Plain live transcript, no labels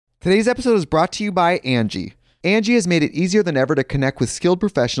Today's episode is brought to you by Angie. Angie has made it easier than ever to connect with skilled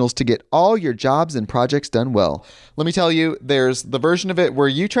professionals to get all your jobs and projects done well. Let me tell you, there's the version of it where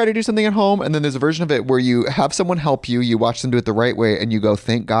you try to do something at home, and then there's a version of it where you have someone help you, you watch them do it the right way, and you go,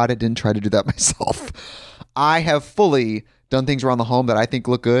 thank God I didn't try to do that myself. I have fully done things around the home that I think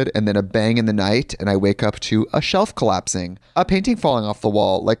look good, and then a bang in the night, and I wake up to a shelf collapsing, a painting falling off the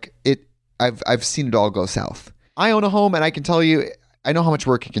wall. I've seen it all go south. I own a home, and I can tell you, I know how much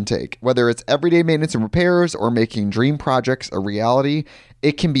work it can take. Whether it's everyday maintenance and repairs or making dream projects a reality,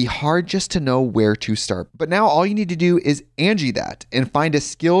 it can be hard just to know where to start. But now all you need to do is Angie that and find a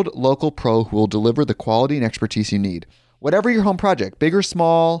skilled local pro who will deliver the quality and expertise you need. Whatever your home project, big or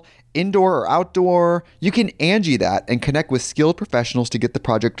small, indoor or outdoor, you can Angie that and connect with skilled professionals to get the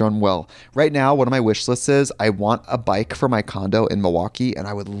project done well. Right now, one of my wish lists is I want a bike for my condo in Milwaukee, and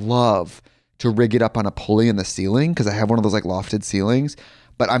I would love to rig it up on a pulley in the ceiling because I have one of those like lofted ceilings,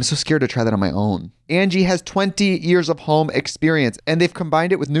 but I'm so scared to try that on my own. Angie has 20 years of home experience, and they've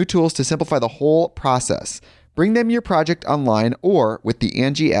combined it with new tools to simplify the whole process. Bring them your project online or with the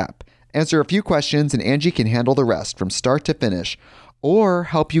Angie app. Answer a few questions and Angie can handle the rest from start to finish, or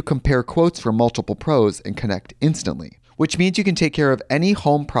help you compare quotes from multiple pros and connect instantly, which means you can take care of any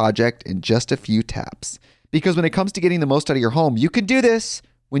home project in just a few taps. Because when it comes to getting the most out of your home, you can do this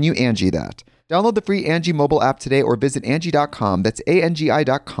when you Angie that. Download the free Angie mobile app today or visit Angie.com. That's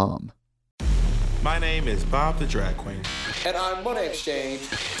ANGI.com. My name is Bob the Drag Queen. And I'm Money Exchange.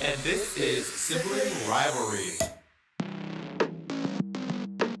 And this is Sibling Rivalry.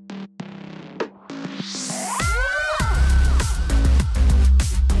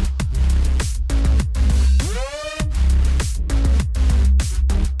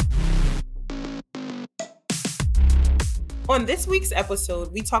 On this week's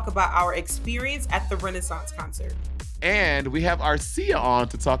episode, we talk about our experience at the Renaissance concert. And we have Arcia on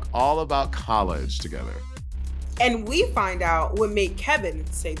to talk all about college together. And we find out what made Kevin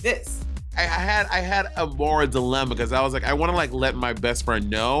say this. I had a moral dilemma because I was like, I want to let my best friend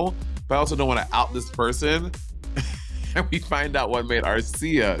know, but I also don't want to out this person. And we find out what made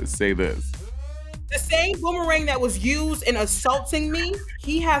Arcia say this. The same boomerang that was used in assaulting me,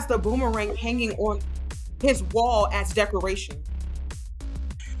 he has the boomerang hanging on his wall as decoration.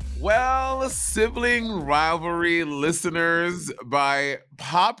 Well, Sibling Rivalry listeners, by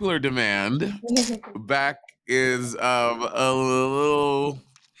popular demand, back is a little,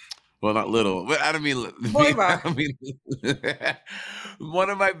 well, not little, but I don't mean, one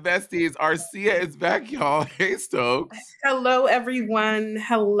of my besties, Arcia, is back, y'all. Hey, Stokes. Hello, everyone.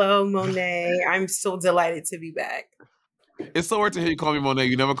 Hello, Monet. I'm so delighted to be back. It's so weird to hear you call me Monet.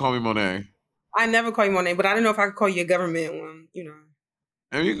 You never call me Monet. I never call you Monet, but I don't know if I could call you a government one, you know.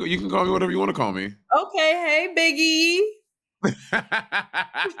 And you can call me whatever you want to call me. Okay, hey, Biggie.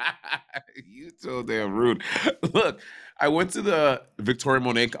 You so damn rude. Look, I went to the Victoria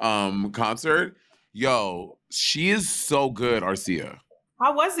Monet concert. Yo, she is so good, Arcia.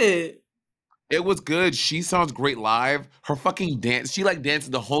 How was it? It was good. She sounds great live. Her fucking dance, she dances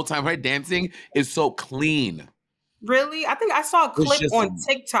the whole time. Her dancing is so clean. Really? I think I saw a clip on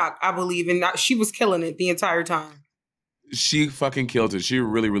TikTok, I believe, and she was killing it the entire time. She fucking killed it. She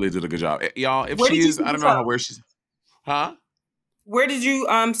really, really did a good job. Y'all, if she's, I don't know where she's, huh? Where did you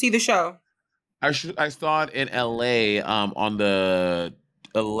see the show? I saw it in LA on the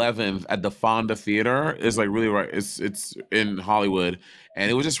 11th at the Fonda Theater. It's really right. It's in Hollywood.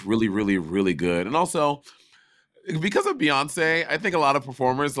 And it was just really, really, really good. And also, because of Beyonce, I think a lot of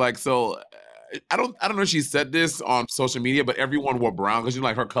performers I don't know if she said this on social media, but everyone wore brown because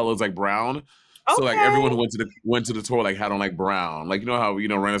her color is brown. Okay. So everyone who went to the tour had on brown. You know how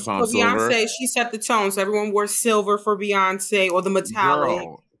Renaissance silver. Beyonce, she set the tone. So everyone wore silver for Beyonce or the metallic.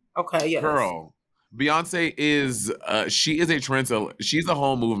 Girl. Okay, yes. Girl. Beyonce is she is a trendsetter. She's a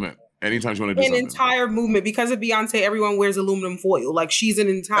whole movement. Anytime you want to do something. An entire movement. Because of Beyonce, everyone wears aluminum foil. She's an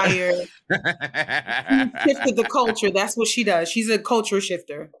entire shifted the culture. That's what she does. She's a culture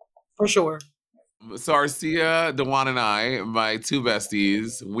shifter. For sure. So Arcia, Dewan, and I, my two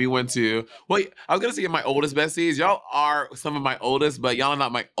besties, we went to, I was going to say my oldest besties. Y'all are some of my oldest, but y'all are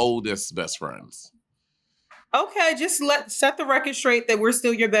not my oldest best friends. Okay, just set the record straight that we're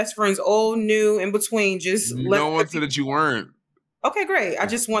still your best friends, old, new, in between. No one said that you weren't. Okay, great. I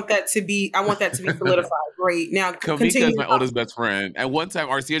want that to be solidified. Great. Now, Kamika is my oldest best friend. At one time,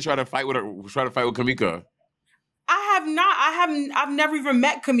 Arcia tried to fight with Kamika. I have not. I've never even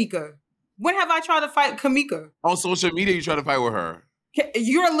met Kamika. When have I tried to fight Kamika? On social media, you try to fight with her.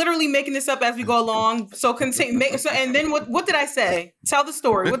 You're literally making this up as we go along. So continue. And then what did I say? Tell the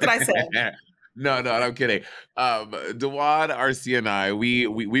story. What did I say? No, I'm kidding. Dewan, Arcia, and I, we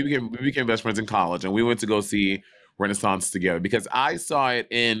became best friends in college, and we went to go see Renaissance together because I saw it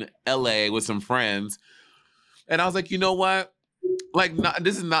in LA with some friends, and I was like, you know what? Like,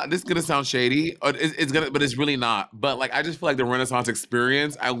 this is gonna sound shady, or it's gonna, but it's really not. But like, I just feel like the Renaissance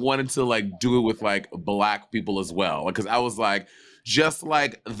experience, I wanted to like do it with like Black people as well, because I was like, just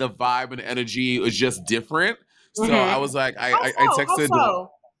like the vibe and energy was just different. So I Mm-hmm. was like, How I so? How texted.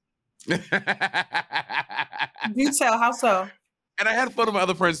 so? Do tell. How so? And I had fun with my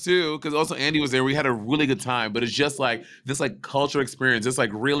other friends too, because also Andy was there. We had a really good time, but it's just like this like cultural experience, this like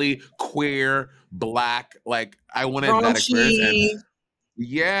really queer, Black, like I wanted that experience. And Raunchy.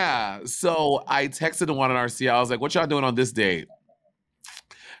 yeah, so I texted the one on RC. I was like, "What y'all doing on this date?"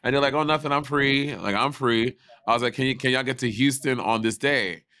 And they're like, "Oh, nothing. I'm free." Like, I'm free. I was like, Can y'all get to Houston on this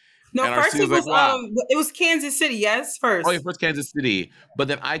day?" No, And first RC was like, "Wow." it was Kansas City. Yes, Oh, yeah, first. first Kansas City, but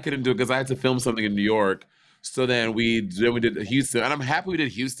then I couldn't do it because I had to film something in New York. So then we did Houston, and I'm happy we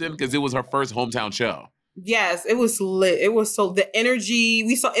did Houston because it was our first hometown show. Yes, it was lit. It was so the energy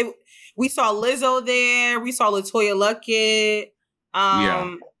we saw it. We saw Lizzo there. We saw Latoya Luckett.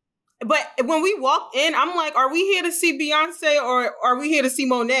 Yeah. But when we walked in, I'm like, "Are we here to see Beyonce or are we here to see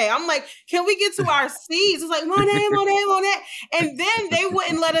Monet?" I'm like, "Can we get to our seats?" It's like Monet, Monet, Monet, and then they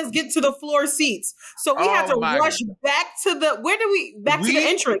wouldn't let us get to the floor seats, so we had Oh to my rush God. back to the back to the We,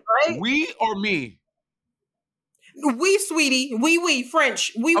 entrance, right? we or me? We, sweetie, we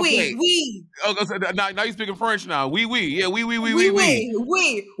French, Okay. we. Oh, so now you're speaking French now. Oui. Yeah, We, we.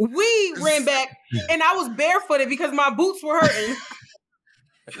 we ran back, and I was barefooted because my boots were hurting.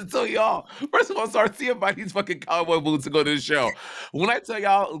 So y'all, first of all, start seeing by these fucking cowboy boots to go to the show. When I tell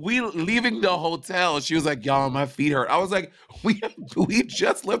y'all, we leaving the hotel, she was like, "Y'all, my feet hurt." I was like, "We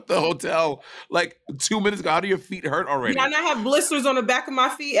just left the hotel like 2 minutes ago. How do your feet hurt Did I already?" not have blisters on the back of my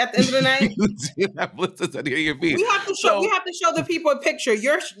feet at the end of the night? You did have blisters under your feet. We have to show. So We have to show the people a picture.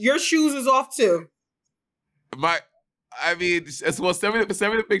 Your shoes is off too. I mean, well, send me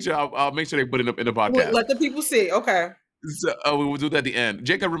the picture. I'll make sure they put it up in the podcast. Let the people see. Okay. So, we will do that at the end.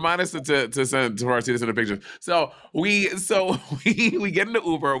 Jacob, remind us to send to our students in the pictures. So we we get in the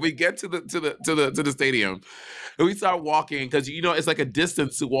Uber, we get to the stadium, and we start walking because it's like a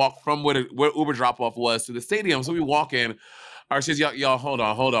distance to walk from where Uber drop off was to the stadium. So we walk in. She's y'all hold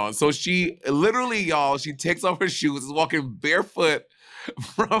on. So she literally she takes off her shoes, is walking barefoot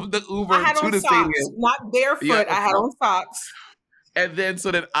from the Uber I had to on the socks, stadium. not barefoot. Yeah, I had on socks. and then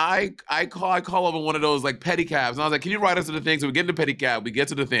so then I call over one of those like pedicabs, and I was like, "Can you ride us to the thing?" So we get in the pedicab, we get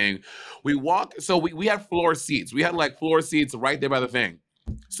to the thing, we walk. So we had floor seats. We had like floor seats right there by the thing.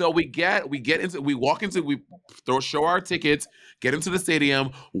 So we show our tickets, get into the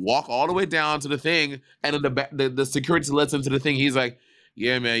stadium, walk all the way down to the thing, and then the security lets into the thing. He's like,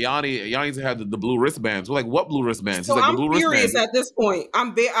 "Yeah, man, y'all need to have the blue wristbands." We're like, "What blue wristbands?" He's So like, "The I'm blue furious wristbands." at this point.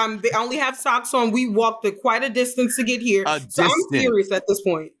 I only have socks on. We walked quite a distance to get here. A So I'm distance. furious at this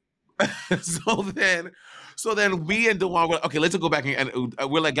point. So then we and Dewan were like, "Okay, let's go back and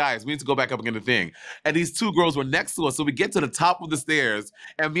we're like, guys, we need to go back up again the thing." And these two girls were next to us. So we get to the top of the stairs,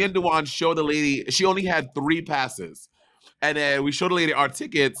 and me and Dewan show the lady, she only had 3 passes. And then we showed the lady our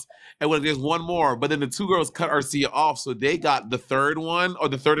tickets, and there's one more. But then the 2 girls cut Arcia off, so they got the 3rd one, or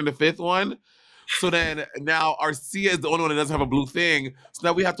the 3rd and the 5th one. So then now Arcia is the only one that doesn't have a blue thing. So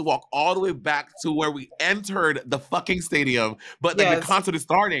now we have to walk all the way back to where we entered the fucking stadium. But like the Yes. concert is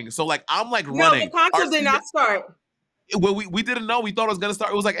starting. So like I'm like No, running. the concert did not start. Well, we didn't know. We thought it was gonna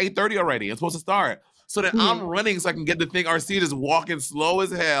start. It was like 8:30 already. It's supposed to start. So then I'm running so I can get the thing. Arcia is walking slow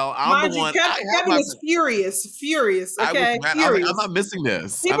as hell. I'm Mind the you, one. Kevin is furious. I was Okay, mad. furious. I'm not missing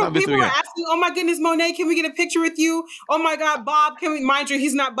this. I'm People, not missing people are it. asking, "Oh my goodness, Monet, can we get a picture with you? Oh my God, Bob, can we?" Mind you,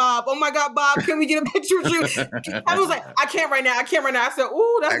 he's not Bob. "Oh my God, Bob, can we get a picture with you?" I was like, "I can't right now. I can't right now." I said,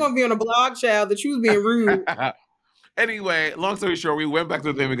 "Ooh, that's going to be on a blog, child, that you was being rude." Anyway, long story short, we went back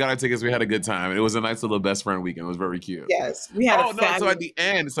to the thing. We got our tickets. We had a good time. And it was a nice little best friend weekend. It was very cute. Yes, we had Oh a no! So fabulous. at the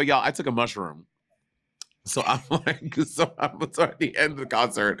end, so y'all, I took a mushroom. So I'm like, so at the end of the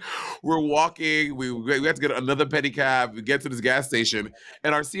concert, we're walking. We had to get another pedicab. We get to this gas station,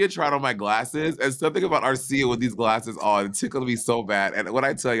 and Arcia tried on my glasses. And something about Arcia with these glasses on, it tickled me so bad. And when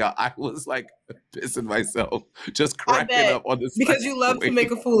I tell y'all, I was like pissing myself, just I cracking bet, up on this because you love to make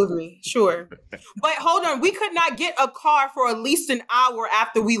a fool of me. Sure. But hold on, we could not get a car for at least an hour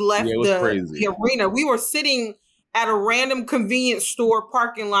after we left Yeah, it was the crazy. arena. We were sitting at a random convenience store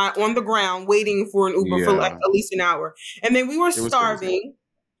parking lot on the ground waiting for an Uber for like Yeah. at least an hour. And then we were was crazy. starving.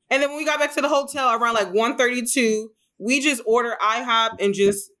 And then when we got back to the hotel around like 1:32, we just ordered IHOP and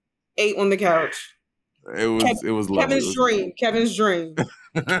just ate on the couch. It was lovely. Kevin's dream.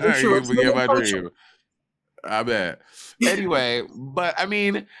 True. You forget my dream. I bet. Anyway, but I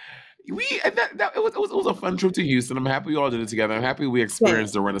mean, it was a fun trip to Houston. I'm happy we all did it together. I'm happy we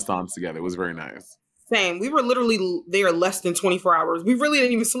experienced the Renaissance together. It was very nice. Same. We were literally there less than 24 hours. We really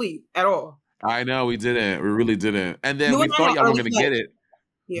didn't even sleep at all. I know we didn't. We really didn't. And then we and I thought had y'all were early gonna flights. get it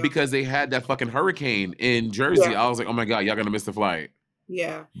Yeah. because they had that fucking hurricane in Jersey. Yeah. I was like, oh my god, y'all gonna miss the flight.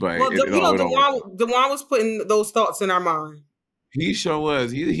 Yeah. But Well, Dewan was putting those thoughts in our mind. he sure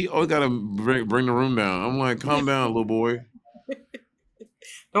was. He always gotta bring the room down. I'm like, calm down, little boy.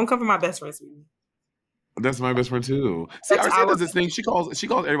 Don't come for my best friend, sweetie. That's my best friend too. See, Arcia does this thing. She calls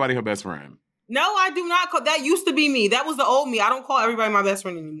everybody her best friend. No, I do not call. That used to be me. That was the old me. I don't call everybody my best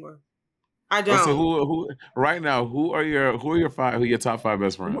friend anymore. I don't. So who right now? Who are your top 5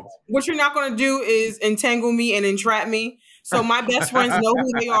 best friends? What you're not going to do is entangle me and entrap me. So my best friends know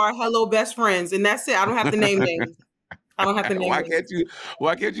who they are. Hello, best friends, and that's it. I don't have to name names. I don't have to name. Why names.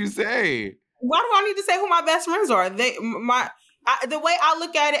 Why can't you say? Why do I need to say who my best friends are? The way I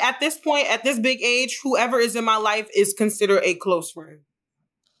look at it at this point, at this big age, whoever is in my life is considered a close friend.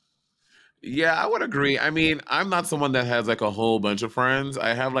 Yeah, I would agree. I mean, I'm not someone that has like a whole bunch of friends.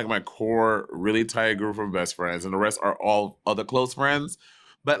 I have like my core, really tight group of best friends, and the rest are all other close friends.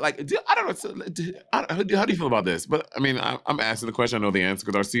 But like, I don't know. How do you feel about this? But I mean, I'm asking the question. I know the answer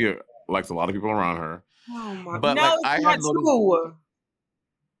because Arcia likes a lot of people around her. Oh my! But no, like, it's I not have true.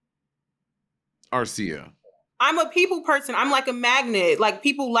 Arcia. I'm a people person. I'm like a magnet. Like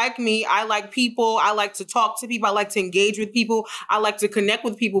people like me. I like people. I like to talk to people. I like to engage with people. I like to connect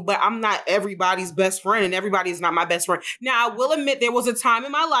with people, but I'm not everybody's best friend and everybody is not my best friend. Now, I will admit there was a time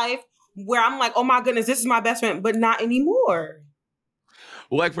in my life where I'm like, oh my goodness, this is my best friend, but not anymore.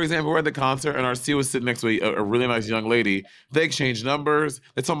 Well, like, for example, we're at the concert and Arcia was sitting next to a really nice young lady. They exchanged numbers.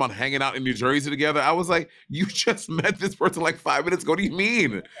 They're talking about hanging out in New Jersey together. I was like, you just met this person like 5 minutes ago. What do you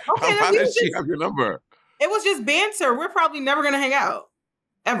mean? Okay, How does she have your number? It was just banter. We're probably never gonna hang out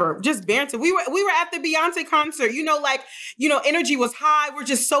ever. Just banter. We were at the Beyonce concert. Energy was high. We're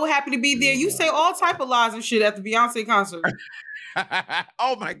just so happy to be there. You say all type of lies and shit at the Beyonce concert.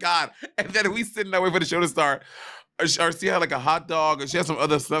 Oh my god! And then we sitting there waiting for the show to start. Arcia had like a hot dog, and she had some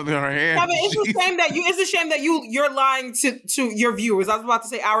other stuff in her hand. Yeah, but it's a shame that you're lying to your viewers. I was about to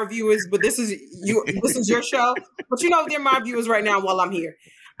say our viewers, but this is your show. But they're my viewers right now while I'm here.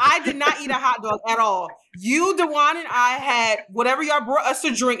 I did not eat a hot dog at all. You, Dewan, and I had whatever y'all brought us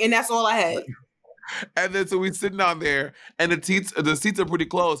to drink, and that's all I had. And then so we sitting down there, and the seats are pretty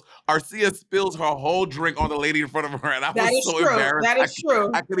close. Arcia spills her whole drink on the lady in front of her, and I was so embarrassed. That is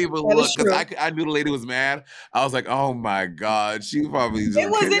true. I couldn't even look because I knew the lady was mad. I was like, "Oh my god, she probably." It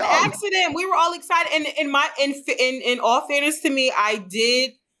was an accident. We were all excited, and in all fairness to me, I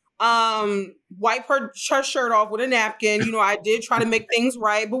did wipe her shirt off with a napkin. I did try to make things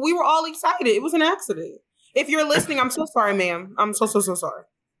right, but we were all excited. It was an accident. If you're listening, I'm so sorry, ma'am. I'm so sorry.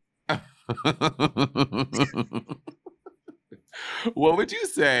 What would you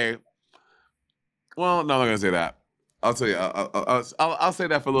say? Well, no, I'm not gonna say that. I'll tell you. I'll say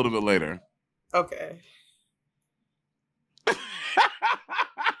that for a little bit later. Okay.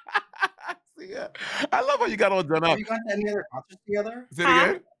 Yeah. I love how you got all done up. Have you gone to any other concerts together? Say it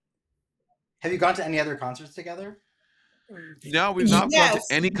again? Have you gone to any other concerts together? No, we've not gone to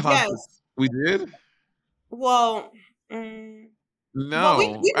any concerts. Yes. We did? Well, no.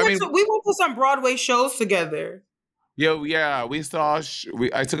 Well, we went to some Broadway shows together. Yeah. We saw.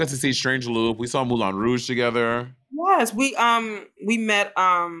 I took us to see Strange Loop. We saw Moulin Rouge together. Yes, we met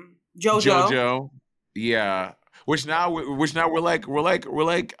JoJo. Yeah. Which now we're like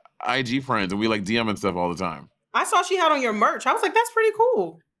IG friends and we like DM and stuff all the time. I saw she had on your merch. I was like, that's pretty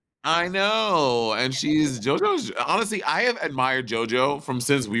cool. I know. And JoJo's honestly, I have admired JoJo from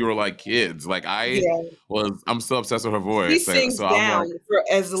since we were like kids. Like I'm so obsessed with her voice. She sings down for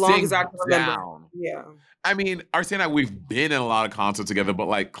as long as I can remember. Yeah. I mean, Arcia and I, we've been in a lot of concerts together, but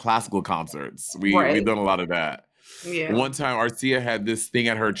like classical concerts. We've done a lot of that. Yeah. One time Arcia had this thing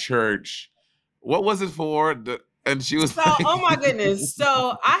at her church. What was it for? And she was oh my goodness. So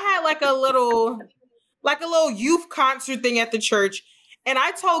I had like a little youth concert thing at the church. And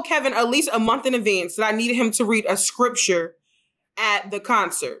I told Kevin at least a month in advance that I needed him to read a scripture at the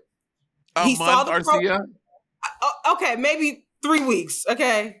concert. He saw the Arcia? Okay, maybe 3 weeks.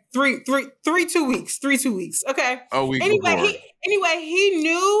 Okay, 2 weeks. 2 weeks. Okay. A week Anyway, he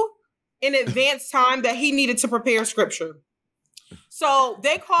knew in advance time that he needed to prepare scripture. So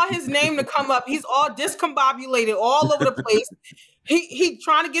they call his name to come up. He's all discombobulated all over the place. He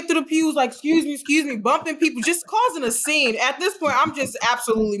trying to get through the pews like, excuse me, bumping people, just causing a scene. At this point, I'm just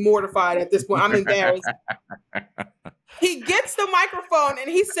absolutely mortified at this point. I'm embarrassed. he gets the microphone and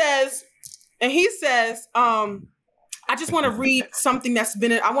he says, I just want to read something that's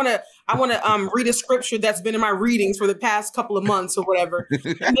been I want to read a scripture that's been in my readings for the past couple of months or whatever. And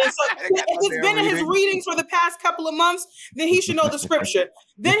then so if it's been in his readings for the past couple of months, then he should know the scripture.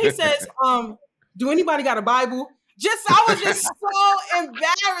 Then he says, do anybody got a Bible? I was just so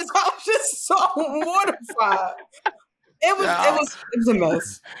embarrassed. I was just so mortified. It was a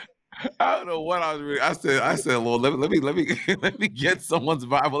mess. I don't know what I was reading. I said, Lord, let me get someone's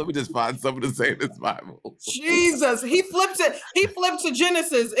Bible. Let me just find something to say in this Bible. Jesus, he flipped it. He flipped to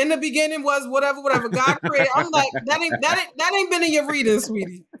Genesis. In the beginning was whatever God created. I'm like, that ain't been in your readings,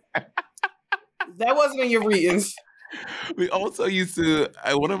 sweetie. That wasn't in your readings. We also used to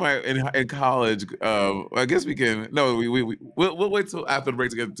one of my in college. I guess we can. No, we'll wait till after the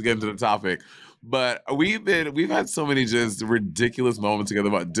break to get into the topic. But we've had so many just ridiculous moments together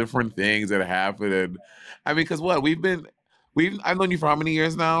about different things that happened. And I mean, because what I've known you for how many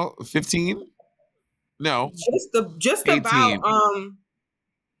years now? 15? No, just 18. about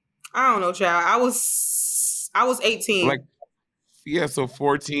I don't know, child. I was 18. Like, yeah, so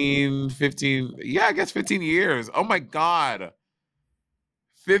 14, 15. Yeah, I guess 15 years. Oh my God.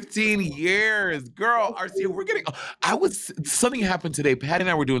 15 years. Girl, Arcia, something happened today. Patty and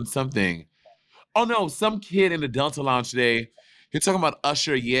I were doing something. Oh no, some kid in the Delta Lounge today. He's talking about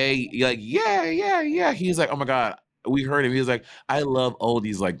Usher. Yeah. He's like, oh my God, we heard him. He was like, I love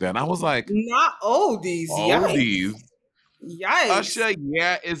oldies like that. And I was like, not oldies. oldies. Yikes. Usher,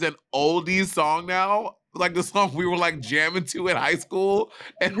 yeah, is an oldies song now. Like the song we were like jamming to in high school.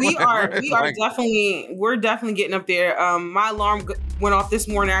 And we're definitely getting up there. My alarm went off this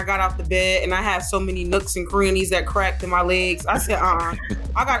morning. I got out the bed and I had so many nooks and crannies that cracked in my legs. I said, I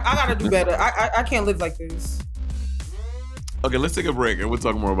gotta do better. I can't live like this. Okay, let's take a break and we'll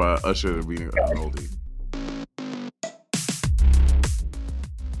talk more about Usher being an oldie.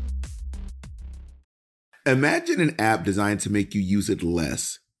 Imagine an app designed to make you use it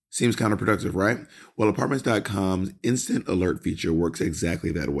less. Seems counterproductive, right? Well, Apartments.com's instant alert feature works exactly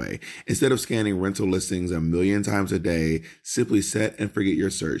that way. Instead of scanning rental listings a million times a day, simply set and forget your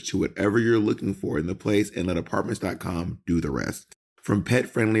search to whatever you're looking for in the place and let Apartments.com do the rest. From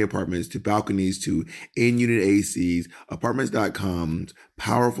pet-friendly apartments to balconies to in-unit ACs, Apartments.com's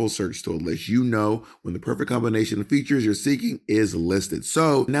powerful search tool lets you know when the perfect combination of features you're seeking is listed.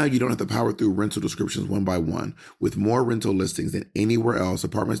 So now you don't have to power through rental descriptions one by one. With more rental listings than anywhere else,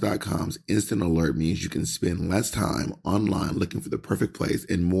 Apartments.com's instant alert means you can spend less time online looking for the perfect place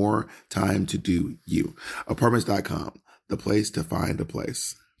and more time to do you. Apartments.com, the place to find a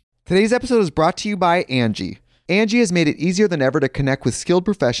place. Today's episode is brought to you by Angie. Angie has made it easier than ever to connect with skilled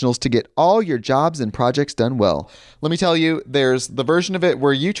professionals to get all your jobs and projects done well. Let me tell you, there's the version of it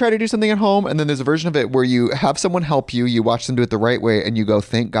where you try to do something at home, and then there's a version of it where you have someone help you, you watch them do it the right way, and you go,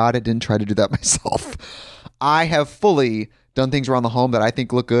 thank God I didn't try to do that myself. I have fully done things around the home that I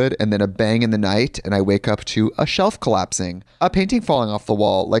think look good, and then a bang in the night, and I wake up to a shelf collapsing, a painting falling off the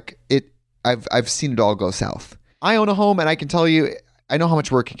wall. I've seen it all go south. I own a home, and I can tell you, I know how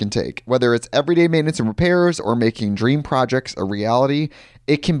much work it can take. Whether it's everyday maintenance and repairs or making dream projects a reality,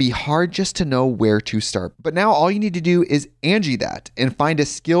 it can be hard just to know where to start. But now all you need to do is Angie that and find a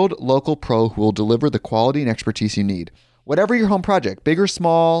skilled local pro who will deliver the quality and expertise you need. Whatever your home project, big or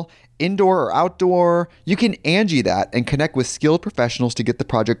small, indoor or outdoor, you can Angie that and connect with skilled professionals to get the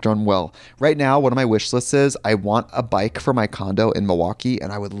project done well. Right now, one of my wish lists is I want a bike for my condo in Milwaukee,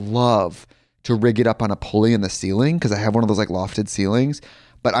 and I would love to rig it up on a pulley in the ceiling because I have one of those like lofted ceilings,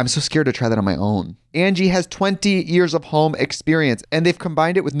 but I'm so scared to try that on my own. Angie has 20 years of home experience, and they've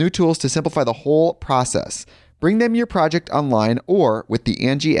combined it with new tools to simplify the whole process. Bring them your project online or with the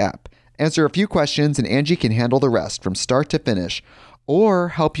Angie app. Answer a few questions and Angie can handle the rest from start to finish, or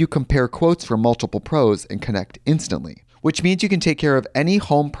help you compare quotes from multiple pros and connect instantly, which means you can take care of any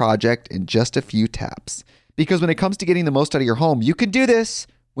home project in just a few taps. Because when it comes to getting the most out of your home, you can do this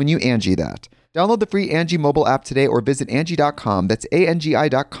when you Angie that. Download the free Angie mobile app today or visit Angie.com. That's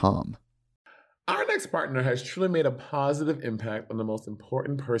ANGI.com. Our next partner has truly made a positive impact on the most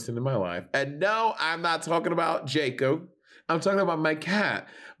important person in my life. And no, I'm not talking about Jacob. I'm talking about my cat.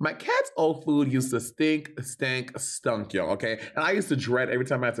 My cat's old food used to stunk, y'all, okay? And I used to dread every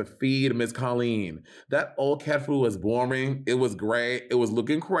time I had to feed Miss Colleen. That old cat food was boring. It was gray. It was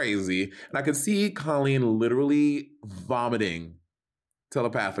looking crazy. And I could see Colleen literally vomiting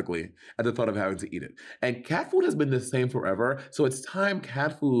telepathically at the thought of having to eat it. And cat food has been the same forever. So it's time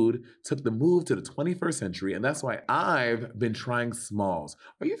cat food took the move to the 21st century. And that's why I've been trying Smalls.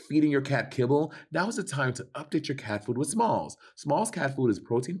 Are you feeding your cat kibble? Now is the time to update your cat food with Smalls. Smalls cat food is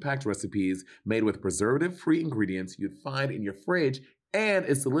protein-packed recipes made with preservative-free ingredients you'd find in your fridge, and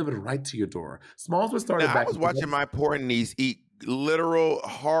it's delivered right to your door. Smalls was started Now, back I was watching my poor niece eat literal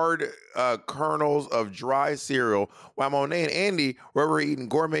hard kernels of dry cereal while Monet and Andy were eating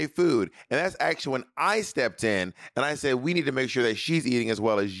gourmet food. And that's actually when I stepped in and I said, we need to make sure that she's eating as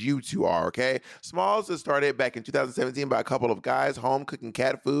well as you two are, okay? Smalls was started back in 2017 by a couple of guys home cooking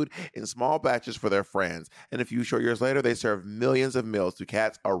cat food in small batches for their friends. And a few short years later, they serve millions of meals to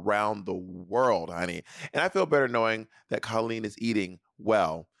cats around the world, honey. And I feel better knowing that Colleen is eating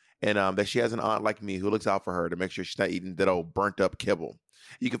well. And that she has an aunt like me who looks out for her to make sure she's not eating that old burnt up kibble.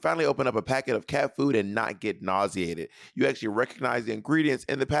 You can finally open up a packet of cat food and not get nauseated. You actually recognize the ingredients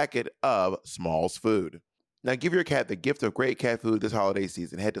in the packet of Smalls food. Now give your cat the gift of great cat food this holiday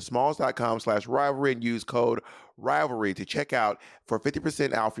season. Head to smalls.com/rivalry and use code rivalry to check out for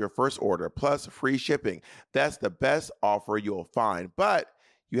 50% off your first order plus free shipping. That's the best offer you'll find. But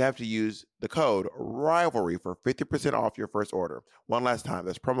you have to use the code RIVALRY for 50% off your first order. One last time,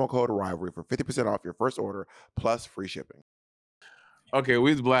 that's promo code RIVALRY for 50% off your first order plus free shipping. Okay,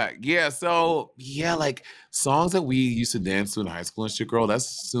 we's black. Yeah, so like songs that we used to dance to in high school and shit, girl,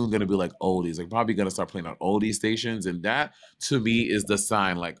 that's soon gonna be like oldies. Like probably gonna start playing on oldie stations, and that to me is the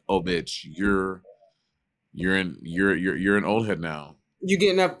sign, like, oh bitch, you're an old head now. You're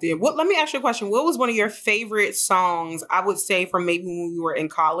getting up there. Let me ask you a question. What was one of your favorite songs, I would say, from maybe when we were in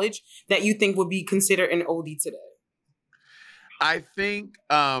college that you think would be considered an oldie today? I think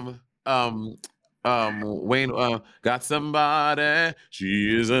Wayne got somebody.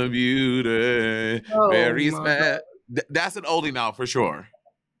 She is a beauty. Very special. That's an oldie now for sure.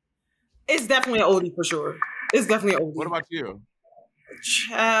 It's definitely an oldie for sure. It's definitely an oldie. What about you?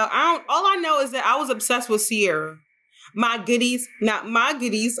 All I know is that I was obsessed with Sierra. My goodies, not my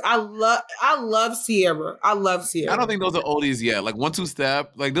goodies. I love Sierra. I love Sierra. I don't think those are oldies yet. Like 1-2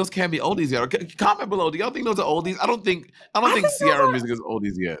 Step, like those can't be oldies yet. Comment below. Do y'all think those are oldies? I don't think Sierra music is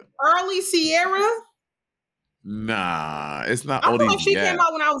oldies yet. Early Sierra? Nah, it's not I oldies feel like she yet. came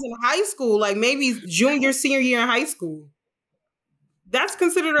out when I was in high school, like maybe junior, senior year in high school. That's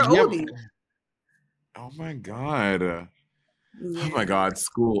considered an oldie. Oh my God. Yeah. Oh my God,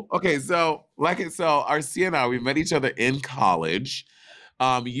 school. Okay, so Arcia and I, we met each other in college.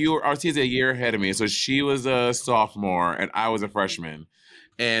 Arcia's a year ahead of me, so she was a sophomore and I was a freshman.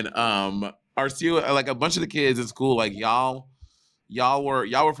 And Arcia, like a bunch of the kids in school, like y'all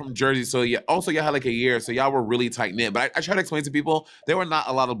were from Jersey, so yeah. Also, y'all had like a year, so y'all were really tight knit. But I try to explain to people there were not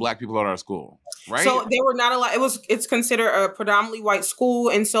a lot of black people at our school, right? So there were not a lot. It's considered a predominantly white school,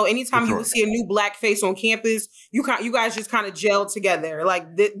 and so anytime you would see a new black face on campus, you guys just kind of gelled together.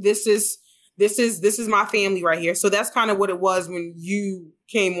 Like this is my family right here. So that's kind of what it was when you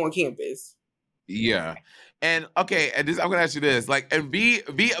came on campus. Yeah. And okay, and I'm gonna ask you this, like, and be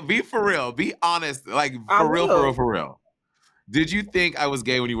for real, be honest, like for real. Did you think I was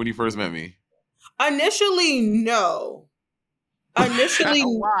gay when you first met me? Initially, no. Initially,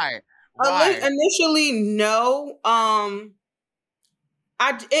 why? Initially, no. I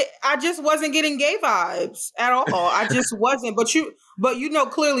just wasn't getting gay vibes at all. I just wasn't. But you know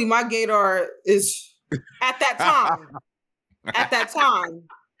clearly my gaydar is at that time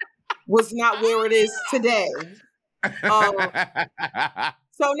was not where it is today. So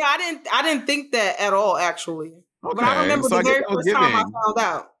no, I didn't think that at all, actually. Okay. But I remember the very first time I found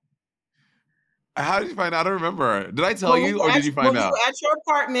out. How did you find out? I don't remember. Did I tell you, or did you find out? We were at your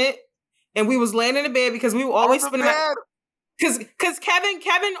apartment, and we was laying in the bed because we were always spending. Because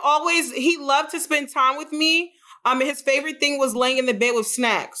Kevin always, he loved to spend time with me. His favorite thing was laying in the bed with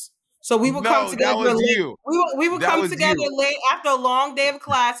snacks. So we would come together. That was you. We would come together late after a long day of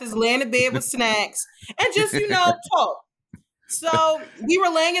classes, lay in the bed with snacks, and just talk. So we were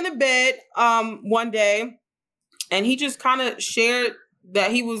laying in the bed one day. And he just kind of shared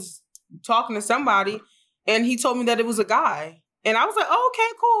that he was talking to somebody, and he told me that it was a guy. And I was like, oh, okay,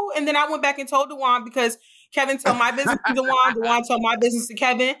 cool. And then I went back and told Dewan because Kevin told my business to Dewan. Dewan told my business to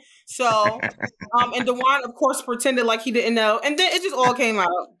Kevin. So, and Dewan, of course, pretended like he didn't know. And then it just all came out.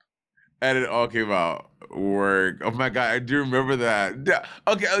 And it all came out. Work. Oh my God, I do remember that.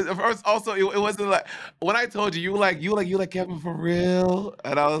 Okay. First, also, it wasn't like when I told you, you like Kevin for real,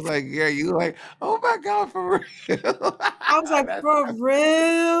 and I was like, yeah, you like, oh my God, for real. I was like, for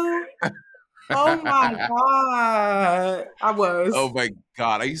real. Oh my God. I was. Oh my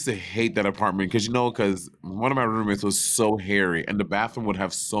God. I used to hate that apartment because one of my roommates was so hairy and the bathroom would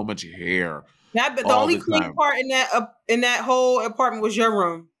have so much hair But the all only the clean time. part in that whole apartment was your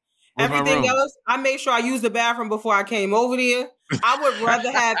room. Where's my Everything room? else, I made sure I used the bathroom before I came over there. I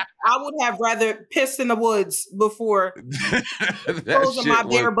would have rather pissed in the woods before That closing my shit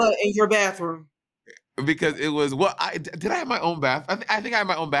was bare butt in your bathroom. because it was did I have my own bath? I think I had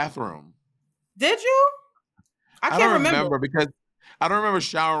my own bathroom. Did you? I I can't don't remember. remember because I don't remember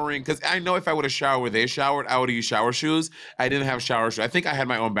showering because I know if I would have showered where they showered, I would have used shower shoes. I didn't have shower shoes. I think I had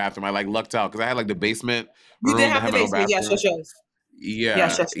my own bathroom. I like lucked out because I had like the basement You did room that have had the my own basement. Yes, bathroom. yes, yes. Yes, Yeah,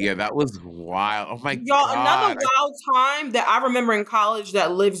 yes, yes. yeah, that was wild. Oh my Y'all, another God. wild time that I remember in college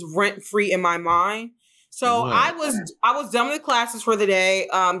that lives rent free in my mind. So What? I was done with classes for the day,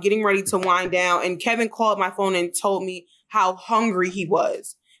 getting ready to wind down, and Kevin called my phone and told me how hungry he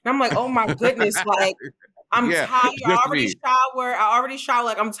was. And I'm like, oh my goodness, like I'm Yeah, tired. just me. I already showered.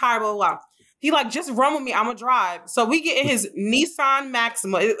 Like I'm tired. Blah, blah, blah. He like just run with me. I'm gonna drive. So we get in his Nissan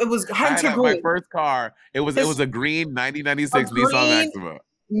Maxima. It was I Hunter had my Green. first car. It was His a green a 1996 Nissan green Maxima.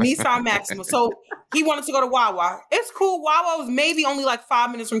 Nissan Maxima. So he wanted to go to Wawa. It's cool. Wawa was maybe only like 5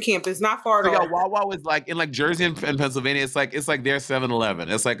 minutes from campus, not far So at yeah, all. Wawa was like in like Jersey and Pennsylvania. It's like their 7-Eleven.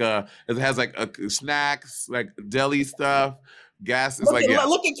 It's like it has like snacks, like deli stuff, gas. It's like yeah.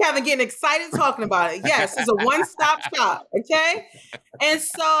 Look at Kevin getting excited talking about it. Yes, it's a one-stop shop. Okay. And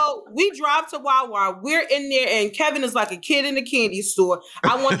so we drive to Wawa. We're in there, and Kevin is like a kid in a candy store.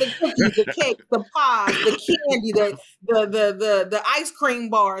 I want the cookies, the cakes, the pies, the candy, the ice cream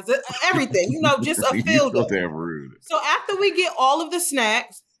bars, everything. You know, just a You field so day. damn rude. So after we get all of the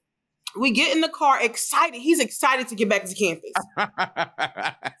snacks, we get in the car excited. He's excited to get back to campus.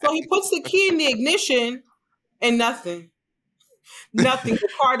 So he puts the key in the ignition and nothing. Nothing. The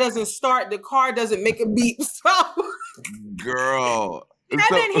car doesn't start. The car doesn't make a beep. So Girl. and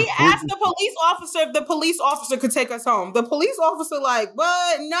then he asked the police officer if the police officer could take us home. The police officer like,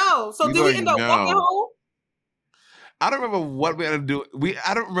 but no. So He's did we like, end up walking no. home? I don't remember what we had to do.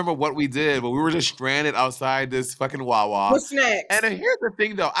 I don't remember what we did, but we were just stranded outside this fucking Wawa. With snacks. And here's the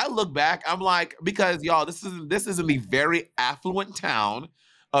thing, though. I look back, I'm like, because y'all, this is in the very affluent town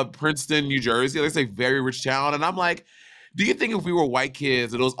of Princeton, New Jersey. It's a very rich town, and I'm like, do you think if we were white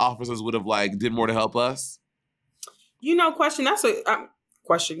kids, that those officers would have like did more to help us? You know, question. That's a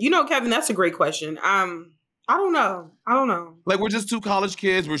question. You know, Kevin, that's a great question. I don't know. Like we're just two college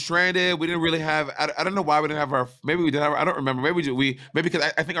kids. We're stranded. We didn't really have. I don't know why we didn't have our. Maybe we did have. I don't remember. Maybe because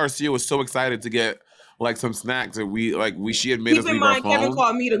I think Arcia was so excited to get like some snacks that she had made us Keep in leave our mind, Kevin phone.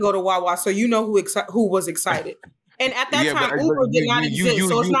 called me to go to Wawa, so you know who was excited. And at that Yeah, time, but Uber did not exist,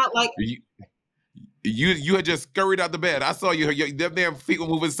 so it's not like you had just scurried out the bed. I saw you. Them damn feet were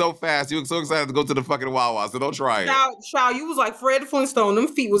moving so fast. You were so excited to go to the fucking Wawa. So don't try it. Child, you was like Fred Flintstone. Them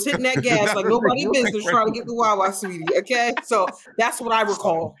feet was hitting that gas like nobody business trying to get the Wawa, sweetie. Okay, so that's what I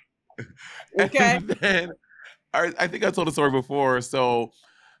recall. Okay, And then, I think I told the story before. So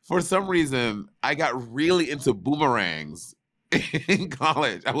for some reason, I got really into boomerangs in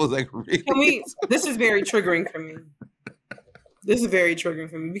college. I was like, really? This is very triggering for me. This is very triggering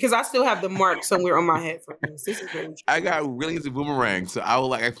for me because I still have the mark somewhere on my head from this. This is very triggering. I got really into boomerangs. So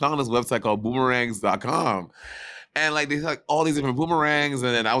I found this website called boomerangs.com. And like they had like all these different boomerangs,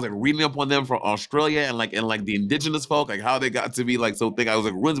 and then I was like reading up on them from Australia and the indigenous folk, like how they got to be like so thick. I was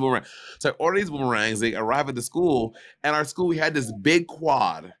like, ruins boomerang. So I ordered these boomerangs, they arrive at the school, and our school, we had this big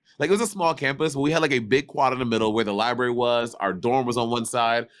quad. Like it was a small campus, but we had like a big quad in the middle where the library was, our dorm was on one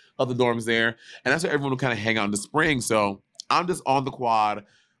side, other dorms there, and that's where everyone would kind of hang out in the spring. So I'm just on the quad,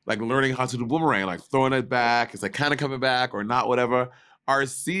 like learning how to do boomerang, like throwing it back. It's like kind of coming back or not, whatever.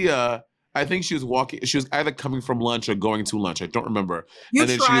 Arcia, I think she was walking. She was either coming from lunch or going to lunch. I don't remember. You and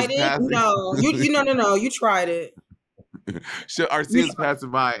then tried she was it? passing, No. No. You tried it. Arcia was passing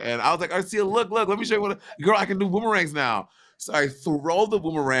by, and I was like, Arcia, look, let me show you girl, I can do boomerangs now. So I throw the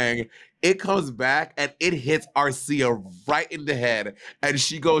boomerang. It comes back and it hits Arcia right in the head, and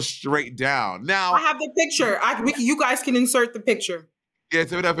she goes straight down. Now I have the picture. You guys can insert the picture. Yeah,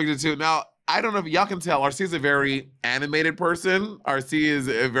 so that picture too. Now I don't know if y'all can tell. Arcia is a very animated person. Arcia is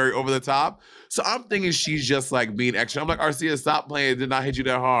very over the top. So I'm thinking she's just like being extra. I'm like, Arcia, stop playing. It did not hit you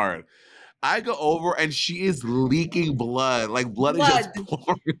that hard. I go over and she is leaking blood. Like blood. Is just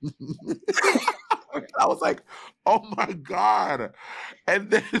pouring. I was like, oh my God. And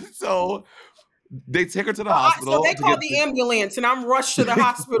then so they take her to the hospital. So they called the ambulance and I'm rushed to the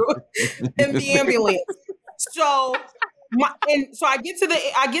hospital in the ambulance. So And so I get to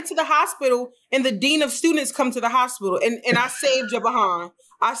the hospital, and the dean of students come to the hospital, and I saved your behind.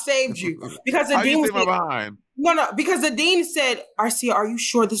 I saved you because the How dean you was say my behind? no, because the dean said, Arcia, are you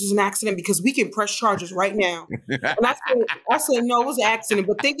sure this was an accident? Because we can press charges right now. And I said, no, it was an accident.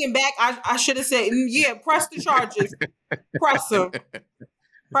 But thinking back, I should have said, yeah, press the charges. Press them.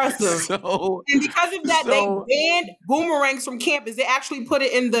 Press them. So, And because of that, they banned boomerangs from campus. They actually put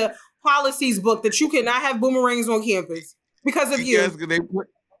it in the policies book that you cannot have boomerangs on campus because of you. Yes,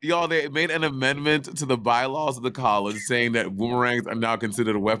 they made an amendment to the bylaws of the college saying that boomerangs are now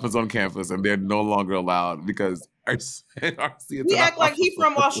considered weapons on campus and they're no longer allowed because Arcia He act like he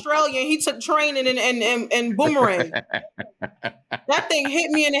from Australia and he took training and boomerang. That thing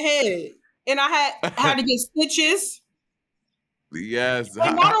hit me in the head, and I had to get stitches. Yes.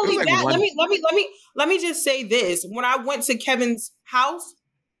 And not only that, let me just say this: when I went to Kevin's house,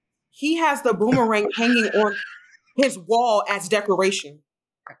 he has the boomerang hanging on his wall as decoration.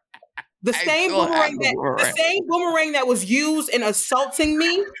 The same boomerang that was used in assaulting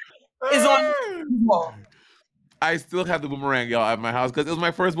me is on the wall. I still have the boomerang, y'all, at my house because it was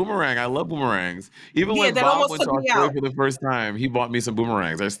my first boomerang. I love boomerangs. Even when that Bob almost went to took me Australia out. for the first time, he bought me some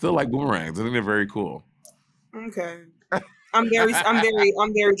boomerangs. I still like boomerangs. I think they're very cool. Okay. I'm very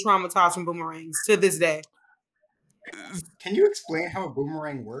traumatized from boomerangs to this day. Can you explain how a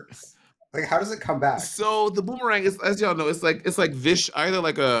boomerang works? Like, how does it come back? So the boomerang is, as y'all know, it's like either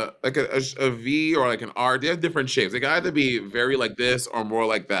like a V or like an R. They have different shapes. They can either be very like this or more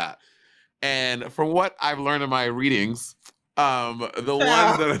like that. And from what I've learned in my readings, the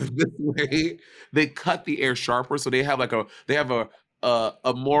ones that are this way, they cut the air sharper, so they have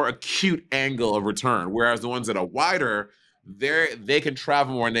a more acute angle of return. Whereas the ones that are wider, they can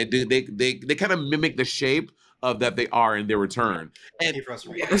travel more, and they kind of mimic the shape of that they are in their return. And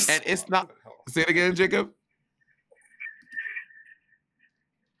it's not. Say it again, Jacob.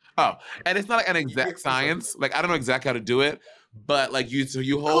 Oh, and it's not an exact science. Like I don't know exactly how to do it, but like you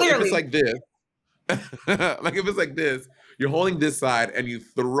hold. If it's like this, like if it's like this, you're holding this side and you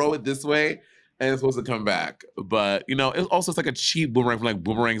throw it this way, and it's supposed to come back. But it's like a cheap boomerang from like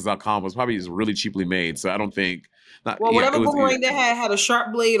boomerangs.com. It was probably just really cheaply made. So I don't think. Whatever boomerang they had a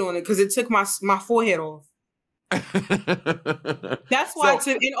sharp blade on it because it took my forehead off. That's why,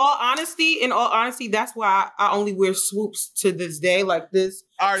 in all honesty, that's why I only wear swoops to this day, like this.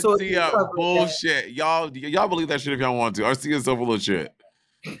 Arcia, bullshit. Y'all believe that shit if y'all want to. Arcia is so full of shit.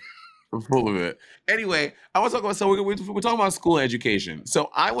 I'm full of it. Anyway, I want to talk about. So we're talking about school education.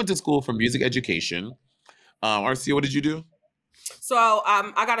 So I went to school for music education. Arcia, what did you do? So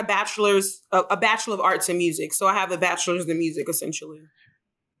I got a bachelor of arts in music. So I have a bachelor's in music essentially.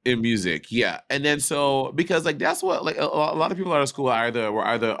 In music, yeah. And then so because like that's what like a lot of people out of school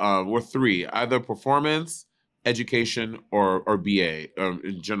were three, either performance, education, or BA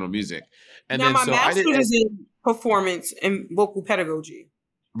in general music. And now then my so master's is in performance and vocal pedagogy.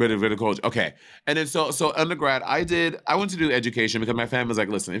 Viticulture. Okay. And then so undergrad, I went to do education because my family was like,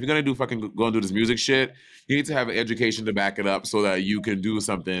 listen, if you're gonna go and do this music shit, you need to have an education to back it up so that you can do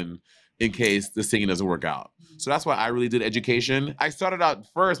something in case the singing doesn't work out. So that's why I really did education. I started out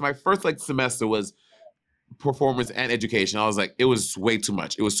my first like semester was performance and education. I was like, it was way too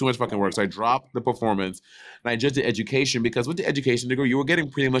much. It was too much fucking work. So I dropped the performance and I just did education because with the education degree, you were getting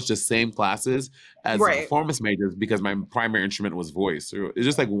pretty much the same classes as the performance majors because my primary instrument was voice. So it's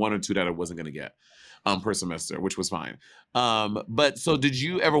just like one or two that I wasn't going to get per semester, which was fine. But so did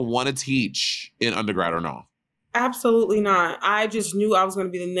you ever want to teach in undergrad or no? Absolutely not. I just knew I was going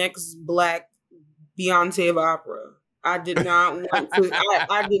to be the next Black Beyonce of opera. I did not want to.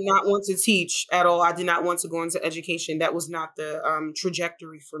 I did not want to teach at all. I did not want to go into education. That was not the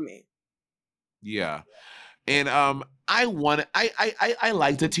trajectory for me. Yeah, and I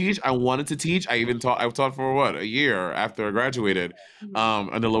like to teach. I wanted to teach. I taught for a year after I graduated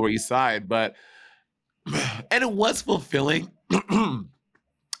on the Lower East Side, and it was fulfilling. But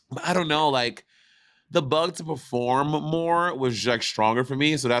I don't know, like. The bug to perform more was like stronger for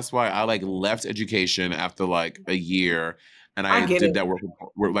me, so that's why I like left education after like a year, and I did that work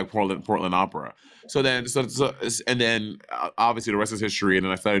with like Portland Opera. So then obviously the rest is history, and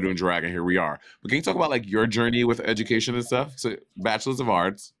then I started doing drag, and here we are. But can you talk about like your journey with education and stuff? So Bachelor's of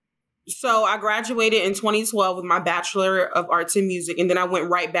Arts. So I graduated in 2012 with my Bachelor of Arts in Music, and then I went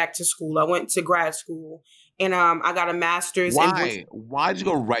right back to school. I went to grad school. And I got a master's. Why? Why did you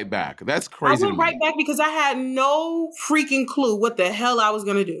go right back? That's crazy. I went right back because I had no freaking clue what the hell I was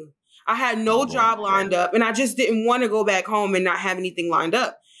going to do. I had no job lined up, and I just didn't want to go back home and not have anything lined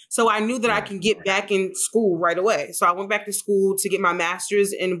up. So I knew that I can get back in school right away. So I went back to school to get my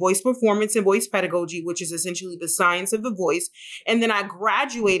master's in voice performance and voice pedagogy, which is essentially the science of the voice. And then I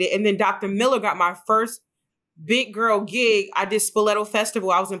graduated, and then Dr. Miller got my first big girl gig. I did Spoleto Festival.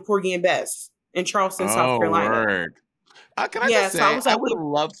 I was in Porgy and Bess in Charleston, South Carolina. Word. Can I just say, so I was like, would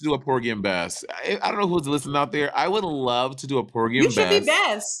love to do a Porgy and Bess. I don't know who's listening out there. I would love to do a Porgy you and should Bess. be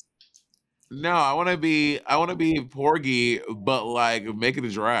Bess. No, I want to be Porgy, but like make it a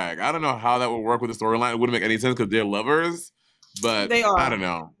drag. I don't know how that would work with the storyline. It wouldn't make any sense because they're lovers, but They are. I don't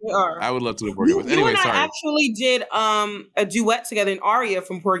know. They are. I would love to do a Porgy and Bess. You Anyway, and I sorry. actually did a duet together in Aria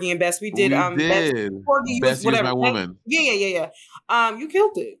from Porgy and Bess. We did did. Porgy Bess, was whatever. My woman. Yeah. You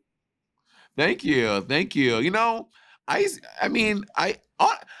killed it. Thank you. You know, on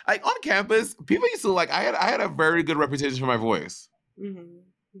campus, people used to like. I had a very good reputation for my voice. Mm-hmm.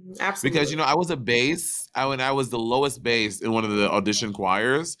 Absolutely. Because I was a bass. I was the lowest bass in one of the audition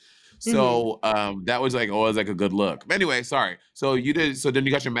choirs. So that was like always like a good look. But anyway, sorry. So then you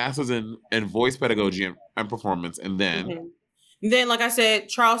got your master's in voice pedagogy and performance, and then then, like I said,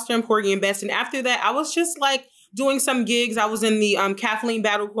 Charleston, Porgy and Bess, and after that, I was just like doing some gigs. I was in the Kathleen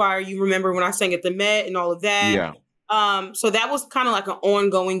Battle Choir. You remember when I sang at the Met and all of that? Yeah. So that was kind of like an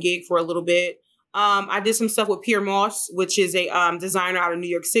ongoing gig for a little bit. I did some stuff with Pierre Moss, which is a designer out of New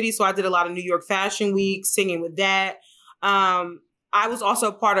York City. So I did a lot of New York Fashion Week, singing with that. I was also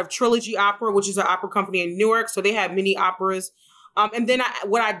a part of Trilogy Opera, which is an opera company in Newark. So they had mini operas. And then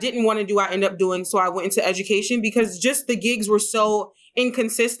what I didn't want to do, I ended up doing. So I went into education because just the gigs were so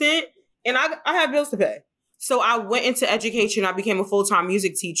inconsistent and I had bills to pay. So I went into education. I became a full-time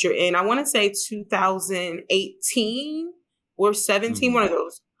music teacher in, I want to say 2018 or 17, one of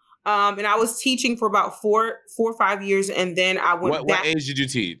those. And I was teaching for about 4 or 5 years. And then I went back. What age did you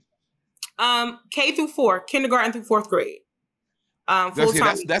teach? K through 4, kindergarten through 4th grade. That's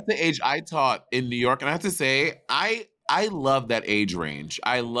the age I taught in New York. And I have to say, I love that age range.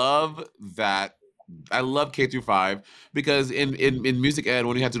 I love that. I love K through 5 because in music ed,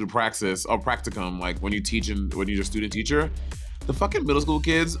 when you have to do praxis or practicum, like when you're a student teacher, the fucking middle school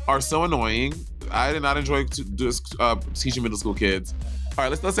kids are so annoying. I did not enjoy teaching middle school kids. All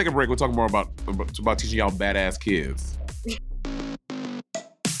right, let's take a break. We'll talk more about teaching y'all badass kids.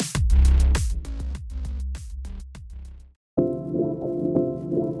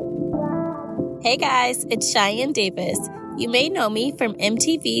 Hey guys, it's Cheyenne Davis. You may know me from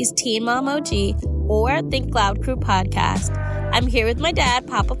MTV's Teen Mom OG or Think Loud Crew podcast. I'm here with my dad,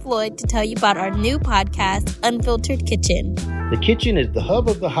 Papa Floyd, to tell you about our new podcast, Unfiltered Kitchen. The kitchen is the hub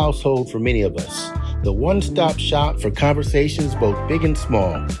of the household for many of us. The one-stop shop for conversations both big and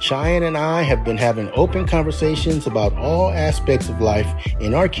small. Cheyenne and I have been having open conversations about all aspects of life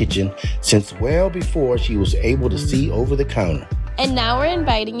in our kitchen since well before she was able to see over the counter. And now we're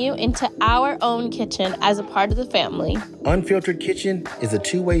inviting you into our own kitchen as a part of the family. Unfiltered Kitchen is a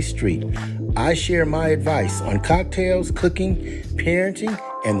two-way street. I share my advice on cocktails, cooking, parenting,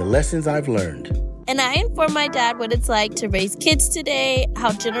 and the lessons I've learned. And I inform my dad what it's like to raise kids today,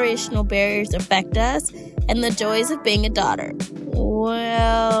 how generational barriers affect us, and the joys of being a daughter.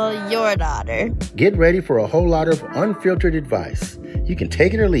 Well, your daughter. Get ready for a whole lot of unfiltered advice. You can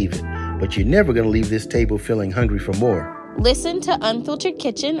take it or leave it, but you're never going to leave this table feeling hungry for more. Listen to Unfiltered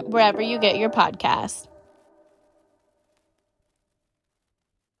Kitchen wherever you get your podcasts.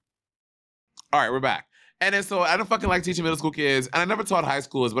 All right, we're back. And then so I don't fucking like teaching middle school kids, and I never taught high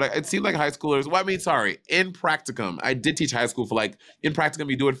schoolers, but it seemed like high schoolers, in practicum. I did teach high school in practicum,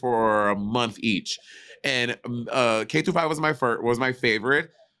 you do it for a month each. And K through 5 was my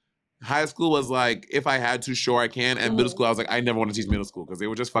favorite. High school was like, if I had to, sure I can. And middle school, I was like, I never want to teach middle school because they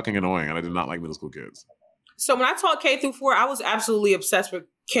were just fucking annoying, and I did not like middle school kids. So when I taught K through 4, I was absolutely obsessed with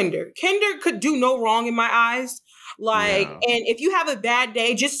kinder. Kinder could do no wrong in my eyes. And if you have a bad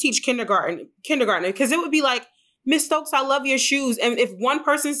day, just teach kindergarten, because it would be like, Miss Stokes, I love your shoes. And if one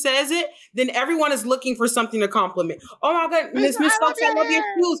person says it, then everyone is looking for something to compliment. Oh my God, Miss Stokes, I love your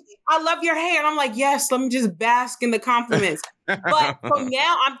shoes. I love your hair. And I'm like, yes, let me just bask in the compliments. But so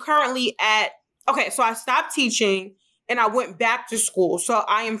now I'm currently so I stopped teaching and I went back to school. So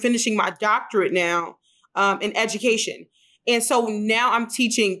I am finishing my doctorate now in education. And so now I'm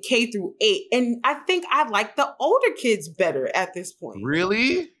teaching K through 8. And I think I like the older kids better at this point.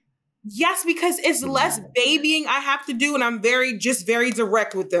 Really? Yes, because it's less babying I have to do. And I'm very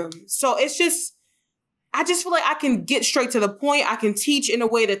direct with them. So I just feel like I can get straight to the point. I can teach in a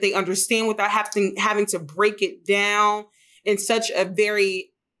way that they understand without having to break it down in such a very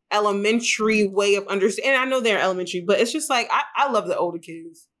elementary way of understanding. And I know they're elementary, but it's just like, I love the older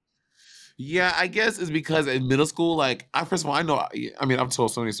kids. Yeah, I guess it's because in middle school, like, first of all, I know. I mean, I've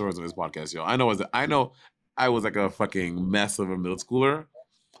told so many stories on this podcast, yo. I know, I was like a fucking mess of a middle schooler.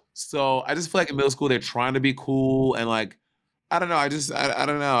 So I just feel like in middle school they're trying to be cool and like, I don't know. I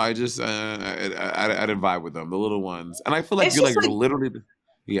don't know. I didn't vibe with them, the little ones, and I feel like It's just you're like literally,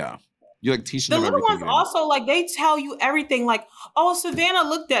 yeah, you're like teaching the them little everything ones you need. also like they tell you everything. Like, oh, Savannah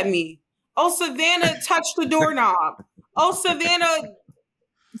looked at me. Oh, Savannah touched the doorknob. Oh, Savannah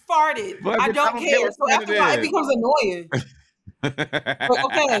farted. But I I don't don't care care. what So Savannah after a while, it did. becomes annoying. Like,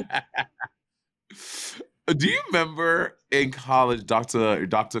 okay, Do you remember in college, Dr.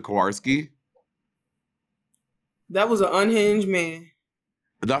 Kowarski? that was an unhinged man.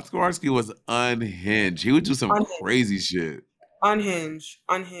 Dr. Kowarski was unhinged. He would do some Unhinged. crazy shit. Unhinged.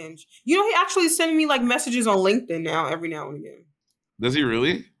 You know, he actually sending me like messages on LinkedIn now every now and again. Does he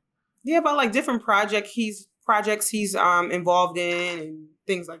really? Yeah, about like different projects he's involved in and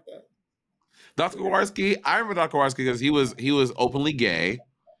things like that. Dr. Kowarski, I remember Dr. Kowarski because he was openly gay.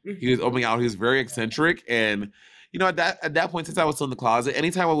 He was opening out. He was very eccentric, and you know, at that point, since I was still in the closet,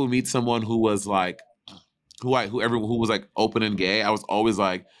 anytime I would meet someone who was like, who was like open and gay, I was always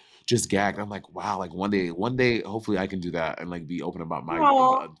like, just gagged. I'm like, wow, like one day, hopefully I can do that and like be open about my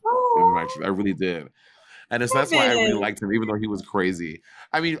truth. I really did, and that's why I really Kevin. liked him, even though he was crazy.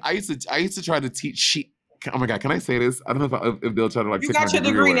 I mean, I used to try to teach. Oh my god, can I say this? I don't know if they'll try to like You take my got your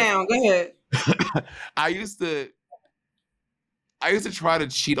degree degree away. now. Go ahead. I used to try to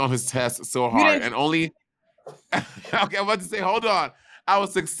cheat on his test so You hard, didn't. and only okay. I'm about to say, hold on. I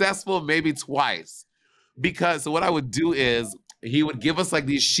was successful maybe twice because so what I would do is he would give us like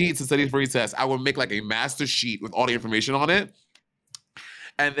these sheets to study for each test. I would make like a master sheet with all the information on it.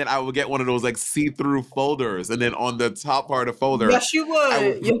 And then I would get one of those like see-through folders. And then on the top part of the folder, Yes, you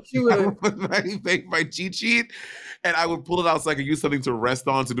would. Yes, you I would. would put my cheat sheet and I would pull it out so I could use something to rest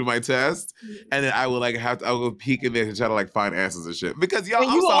on to do my test. And then I would like I would peek in there to try to like find answers and shit. Because y'all, And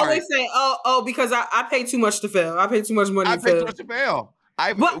I'm you will sorry. always say, "Oh, because I pay too much to fail. I pay too much money I to paid too fail." much to fail.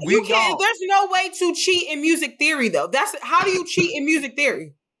 But you can't. There's no way to cheat in music theory, though. That's how do you cheat in music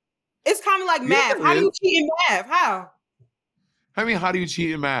theory? It's kind of like math. there How do is. you cheat in math? How? I mean, how do you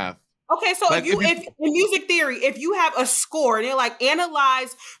cheat in math? Okay, so Like, if in music theory, if you have a score and they're like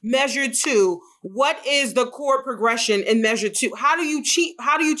analyze measure 2, what is the chord progression in measure 2? How do you cheat?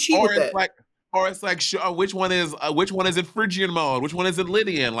 How do you cheat Or with it's that? like, which one is in Phrygian mode? Which one is in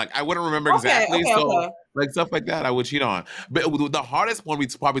Lydian? Like I wouldn't remember exactly. Okay. Like stuff like that, I would cheat on. But the hardest one we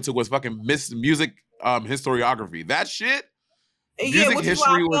probably took was fucking music historiography. That shit. Yeah, Music which is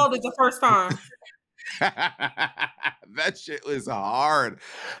why I failed it the first time. That shit was hard.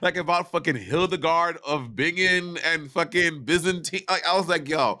 Like about fucking Hildegard of Bingen and fucking Byzantine. Like I was like,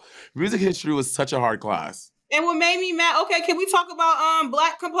 yo, music history was such a hard class. And what made me mad? Okay, can we talk about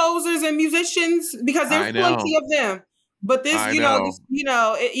Black composers and musicians because there's plenty of them. But this,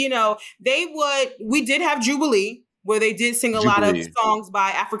 we did have Jubilee where they did sing a lot of songs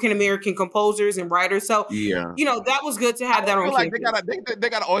by African American composers and writers. So yeah, that was good to have that on like campus. they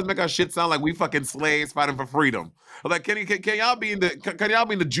gotta always make our shit sound like we fucking slaves fighting for freedom. Like can y'all be in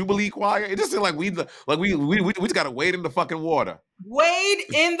the Jubilee choir? It just seems like we just gotta wade in the fucking water. Wade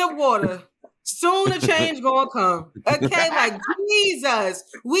in the water. Soon the change gonna come. Okay, like Jesus,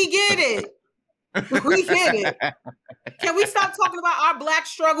 we get it. We get it. Can we stop talking about our Black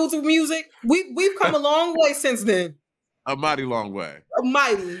struggle through music? We've come a long way since then. A mighty long way. A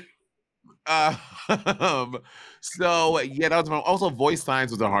mighty. So yeah, that was also voice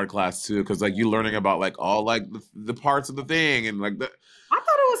science was a hard class too, because like you learning about like all like the parts of the thing and like the. I thought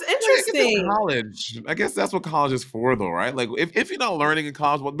it was interesting. College, I guess that's what college is for, though, right? Like if you're not learning in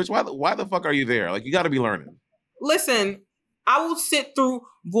college, well, bitch, why the fuck are you there? Like you got to be learning. Listen, I will sit through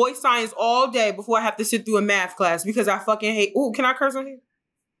voice science all day before I have to sit through a math class because I fucking hate. Ooh, can I curse on here?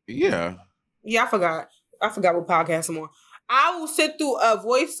 Yeah. Yeah, I forgot what podcast I'm on. I will sit through a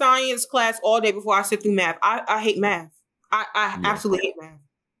voice science class all day before I sit through math. I hate math. I absolutely hate math.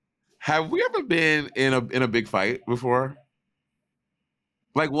 Have we ever been in a big fight before?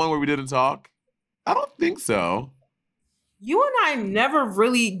 Like one where we didn't talk? I don't think so. You and I never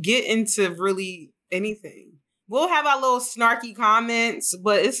really get into really anything. We'll have our little snarky comments,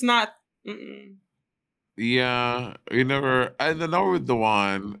 but it's not. Yeah, you never. I know with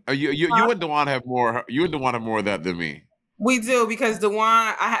Dewan. You and Dewan have more. You and Dewan have more of that than me. We do because Dewan,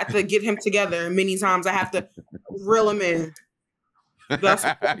 I had to get him together many times. I have to reel him in. That's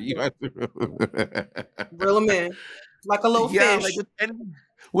you have to reel him in like a little fish. Like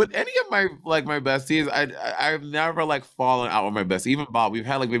with any of my besties, I've never like fallen out with my bestie. Even Bob, we've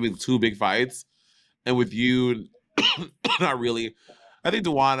had like maybe 2 big fights, and with you, not really. I think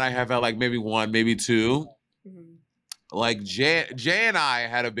Dewan and I have had like maybe one, maybe two. Mhm. Like Jay and I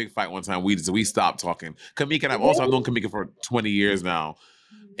had a big fight one time. We stopped talking. Kamika and I've Really? known Kamika for 20 years now.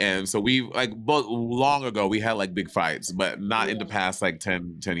 And so we like both long ago we had like big fights, but not in the past like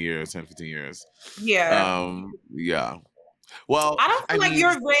 10 years, 10, 15 years. Yeah. Yeah. Well, I don't feel like you're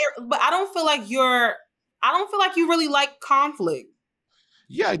rare, but I don't feel like you really like conflict.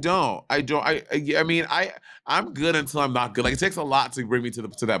 Yeah, I don't. I mean, I'm good until I'm not good. Like it takes a lot to bring me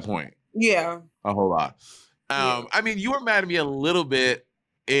to that point. Yeah. A whole lot. I mean, you were mad at me a little bit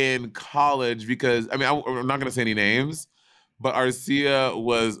in college because I mean, I'm not gonna say any names, but Arcia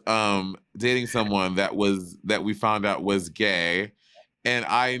was dating someone that we found out was gay, and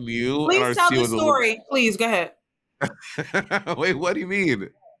I knew. Please and tell Arcia the was story. Please go ahead. Wait, what do you mean?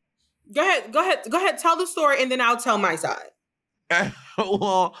 Go ahead. Tell the story, and then I'll tell my side.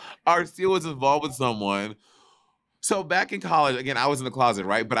 Well, Arcia was involved with someone. So back in college, again, I was in the closet,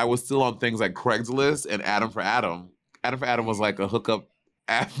 right? But I was still on things like Craigslist and Adam for Adam. Adam for Adam was like a hookup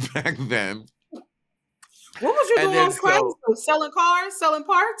app back then. What was you doing on Craigslist? Selling cars? Selling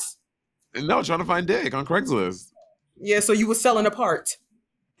parts? No, trying to find dick on Craigslist. Yeah, so you were selling a part.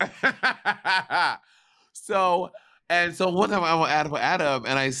 So one time I'm on Adam for Adam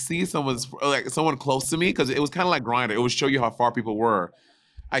and I see someone close to me because it was kind of like Grindr. It would show you how far people were,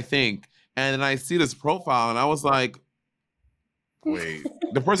 I think. And then I see this profile and I was like, wait,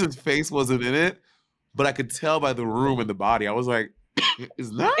 the person's face wasn't in it, but I could tell by the room and the body. I was like,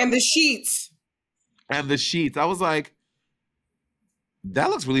 is that? And the sheets. I was like, that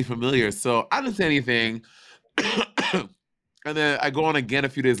looks really familiar. So I didn't say anything. And then I go on again a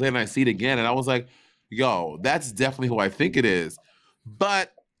few days later and I see it again. And I was like, yo, that's definitely who I think it is.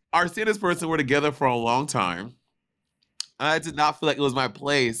 But Arcia and this person were together for a long time. And I did not feel like it was my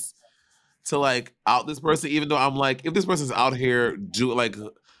place to like out this person, even though I'm like, if this person's out here,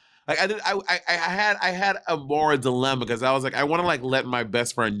 I had a more dilemma because I was like, I want to like let my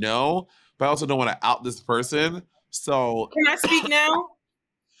best friend know, but I also don't want to out this person. So can I speak now?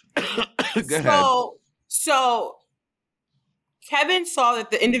 Go ahead. So Kevin saw that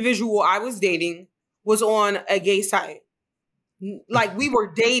the individual I was dating was on a gay site. Like we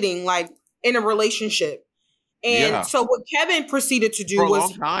were dating, like in a relationship. And so what Kevin proceeded to do for a was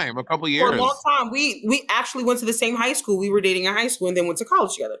long time, a couple years. For a long time. We actually went to the same high school. We were dating in high school and then went to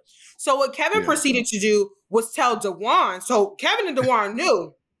college together. So what Kevin proceeded to do was tell Dewan. So Kevin and Dewan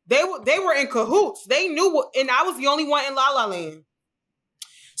knew. They were in cahoots. They knew and I was the only one in La La Land.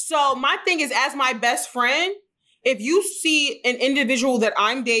 So my thing is, as my best friend, if you see an individual that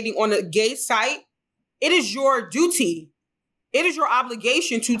I'm dating on a gay site, it is your duty. It is your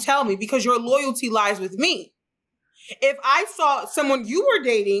obligation to tell me because your loyalty lies with me. If I saw someone you were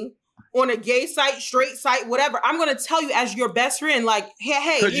dating on a gay site, straight site, whatever, I'm going to tell you as your best friend, like,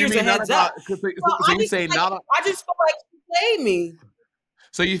 hey, here's a heads up. I just feel like you played me.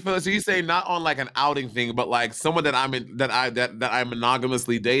 So you say not on like an outing thing, but like someone that I'm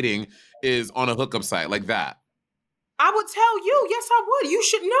monogamously dating is on a hookup site like that. I would tell you. Yes, I would. You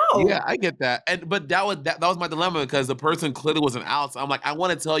should know. Yeah, I get that. But that was my dilemma because the person clearly wasn't out. So I'm like, I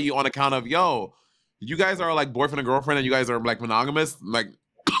want to tell you on account of, yo, you guys are like boyfriend and girlfriend and you guys are like monogamous. Like,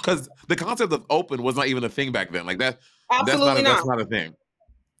 because the concept of open was not even a thing back then. Like that. Absolutely that's not a thing.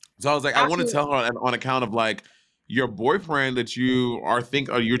 So I was like, I want to tell her on account of like your boyfriend that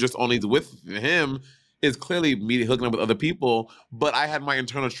you're just only with him is clearly me hooking up with other people, but I had my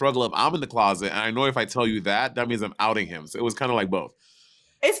internal struggle of I'm in the closet, and I know if I tell you that means I'm outing him. So it was kind of like both.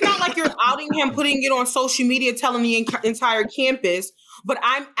 It's not like you're outing him, putting it on social media, telling the entire campus, but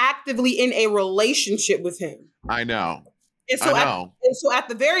I'm actively in a relationship with him. I know. And so at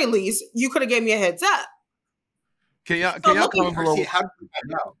the very least, you could have gave me a heads up. Can y'all comment below? How did you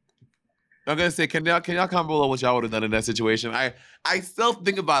know? I'm gonna say, can y'all comment below what y'all would have done in that situation? I still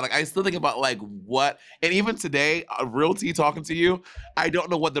think about like what, and even today, real tea talking to you, I don't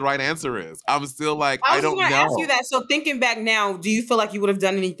know what the right answer is. I'm still like, I don't know. I was going to ask you that. So thinking back now, do you feel like you would have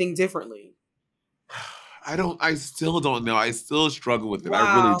done anything differently? I still don't know. I still struggle with it. Wow.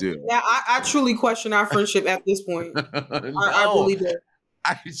 I really do. Yeah, I truly question our friendship at this point. No, I really do.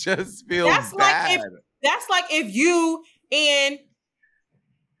 I just feel bad. That's like if you and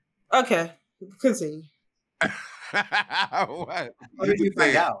okay, continue. What?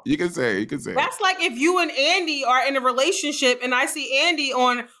 You can say. That's like if you and Andy are in a relationship and I see Andy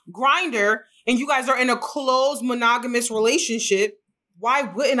on Grindr and you guys are in a closed monogamous relationship, why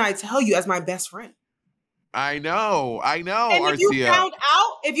wouldn't I tell you as my best friend? I know. And if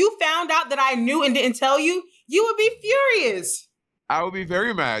you found out that I knew and didn't tell you, you would be furious. I would be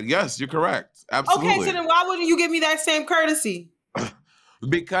very mad. Yes, you're correct. Absolutely. Okay, so then why wouldn't you give me that same courtesy?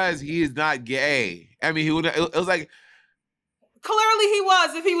 because he is not gay. I mean, it was like, clearly he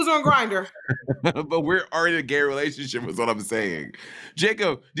was if he was on Grindr. but we're already in a gay relationship is what I'm saying.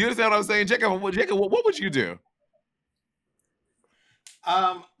 Jacob, do you understand what I'm saying? Jacob, what would you do?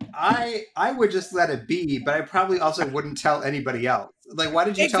 I would just let it be, but I probably also wouldn't tell anybody else. Like, why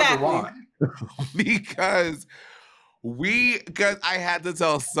did you tell Dewan? Because I had to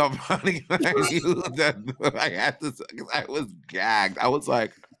tell somebody I knew that I had to, because I was gagged. I was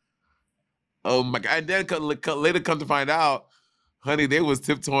like, oh my God. And then later come to find out, honey, they was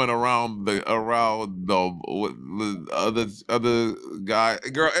tiptoeing around the other guy.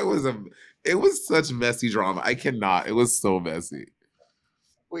 Girl, it was such messy drama. I cannot. It was so messy.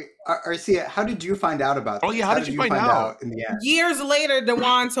 Wait, Arcia, how did you find out about this? Oh yeah, how did you find out in the end? Years later,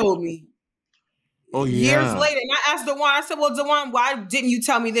 Dewan told me. Oh yeah. Years later, and I asked Dewan. I said, "Well, Dewan, why didn't you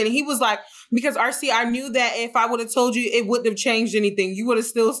tell me then?" And he was like, "Because Arcia, I knew that if I would have told you, it wouldn't have changed anything. You would have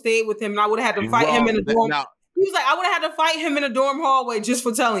still stayed with him, and I would have had to fight him in a dorm." He was like, "I would have had to fight him in a dorm hallway just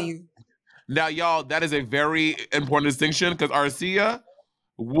for telling you." Now, y'all, that is a very important distinction because Arcia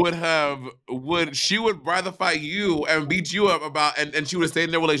would rather fight you and beat you up about, and she would have stayed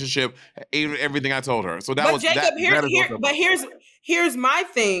in their relationship, everything I told her. So that but was Jacob, that. Here's my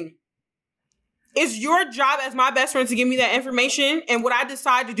thing. It's your job as my best friend to give me that information, and what I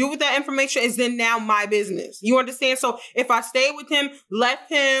decide to do with that information is then now my business. You understand? So if I stayed with him,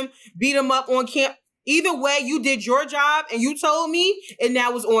 left him, beat him up on camp, either way, you did your job and you told me, and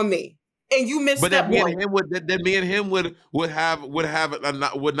now it's on me. And you missed but step then one. me and him would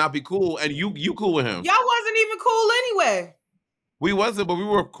not be cool, and you cool with him. Y'all wasn't even cool anyway. We wasn't, but we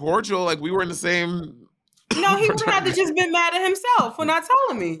were cordial. Like we were in the same. No, he would have to just been mad at himself for not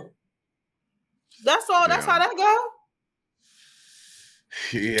telling me. That's all. That's how that go.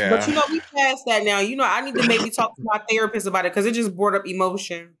 Yeah. But we passed that now. I need to maybe talk to my therapist about it because it just brought up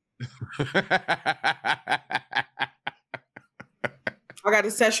emotion. I got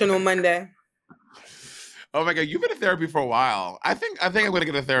a session on Monday. Oh my God, you've been in therapy for a while. I think I'm gonna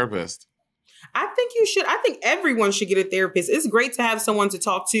get a therapist. I think you should. I think everyone should get a therapist. It's great to have someone to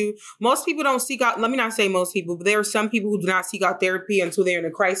talk to. Most people don't seek out, let me not say most people, but there are some people who do not seek out therapy until they're in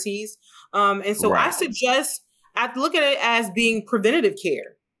a crisis. And so right. I suggest, I look at it as being preventative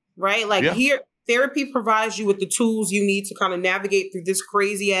care, right? Like here, therapy provides you with the tools you need to kind of navigate through this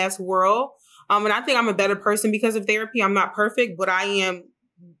crazy ass world. And I think I'm a better person because of therapy. I'm not perfect, but I'm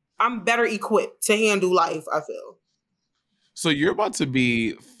better equipped to handle life, I feel. So you're about to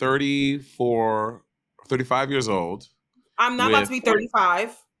be 35 years old. I'm not about to be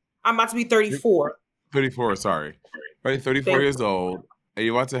 35. I'm about to be 34. 34, sorry. Right, 34 years old. And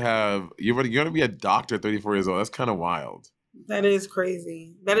you're going to be a doctor at 34 years old. That's kind of wild. That is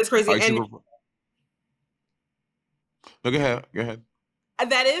crazy. No, go ahead.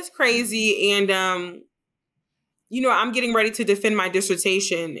 That is crazy. And, I'm getting ready to defend my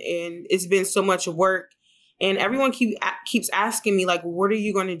dissertation, and it's been so much work. And everyone keeps asking me, like, what are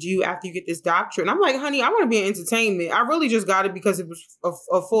you going to do after you get this doctorate? And I'm like, honey, I want to be in entertainment. I really just got it because it was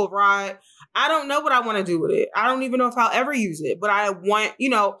a full ride. I don't know what I want to do with it. I don't even know if I'll ever use it. But I want,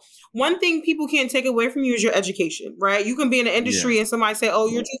 one thing people can't take away from you is your education, right? You can be in the industry and somebody say, oh,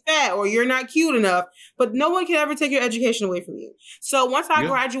 you're too fat or you're not cute enough. But no one can ever take your education away from you. So once I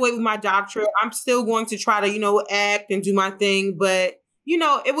graduate with my doctorate, I'm still going to try to, act and do my thing. But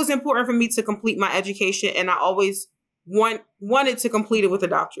it was important for me to complete my education, and I always wanted to complete it with a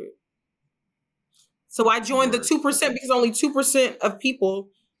doctorate. So I joined the 2% because only 2% of people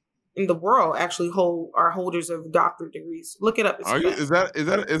in the world actually are holders of doctorate degrees. Look it up. Are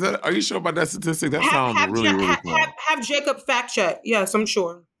you sure about that statistic? That sounds really cool. Have Jacob fact check. Yes, I'm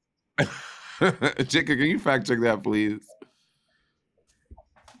sure. Jacob, can you fact check that, please?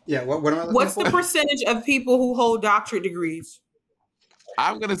 Yeah. What am I looking What's for? the percentage of people who hold doctorate degrees?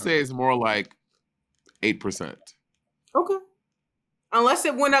 I'm going to say it's more like 8%. Okay. Unless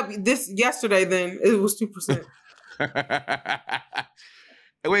it went up yesterday, then it was 2%.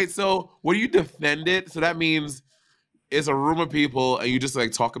 Wait, so when you defend it, so that means it's a room of people and you just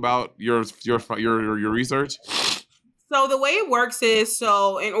like talk about your research? So the way it works is,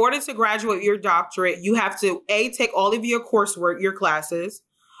 in order to graduate your doctorate, you have to take all of your coursework, your classes.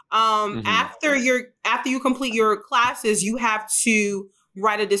 After you complete your classes, you have to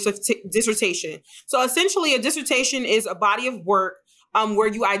write a dissertation. So essentially, a dissertation is a body of work where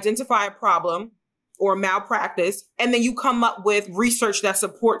you identify a problem or malpractice, and then you come up with research that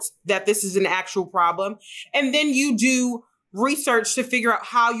supports that this is an actual problem. And then you do research to figure out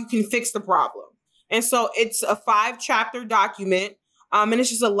how you can fix the problem. And so it's a 5-chapter document. And it's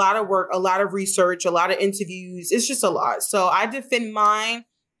just a lot of work, a lot of research, a lot of interviews. It's just a lot. So I defend mine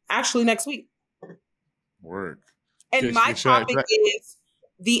actually next week. Work. And my topic is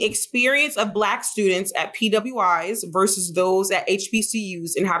the experience of Black students at PWIs versus those at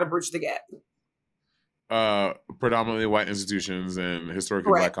HBCUs and how to bridge the gap. Predominantly white institutions and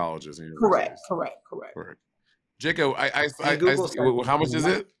historically Black colleges and universities. Correct. Jacob, how much is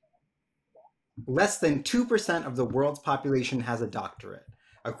it? Less than 2% of the world's population has a doctorate.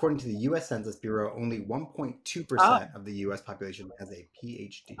 According to the U.S. Census Bureau, only 1.2% of the U.S. population has a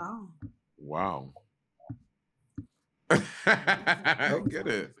PhD. Oh. Wow. I get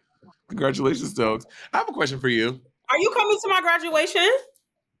it. Congratulations, Stokes. I have a question for you. Are you coming to my graduation?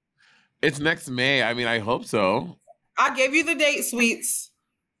 It's next May. I mean, I hope so. I gave you the date, sweets.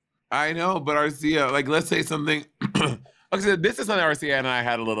 I know, but Arcia, like, let's say something. Okay, this is something Arcia and I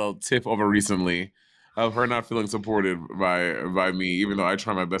had a little tip over recently of her not feeling supported by me, even though I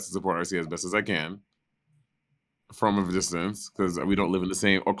try my best to support Arcia as best as I can from a distance because we don't live in the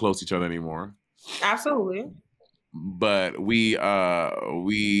same or close to each other anymore. Absolutely. But we got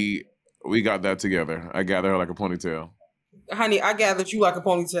that together. I gathered her like a ponytail. Honey, I gathered you like a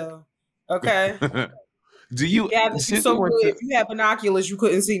ponytail. Okay. Do you? Gathered you so good. If you had binoculars, you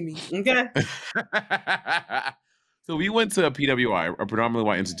couldn't see me. Okay. So we went to a PWI, a predominantly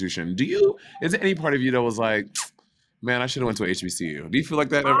white institution. Is there any part of you that was like, man, I should have went to a HBCU? Do you feel like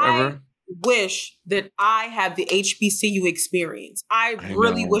that ever? Wish that I had the HBCU experience. I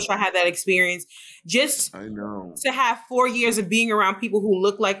really wish I had that experience. Just to have 4 years of being around people who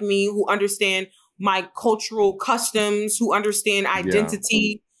look like me, who understand my cultural customs, who understand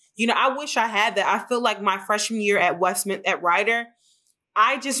identity. You know, I wish I had that. I feel like my freshman year at Rider,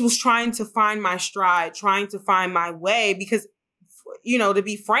 I just was trying to find my stride, trying to find my way because, you know, to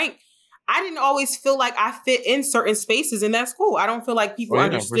be frank, I didn't always feel like I fit in certain spaces, and that's cool. I don't feel like people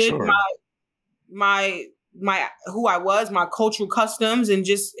understood my who I was, my cultural customs, and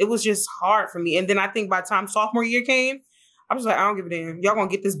it was just hard for me. And then I think by the time sophomore year came, I was like, I don't give a damn. Y'all gonna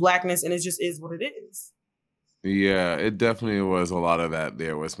get this Blackness, and it just is what it is. Yeah, it definitely was a lot of that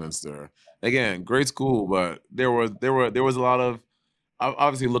there at Westminster. Again, great school, but there was a lot of,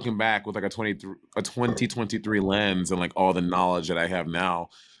 obviously looking back with like a 2023 lens and like all the knowledge that I have now,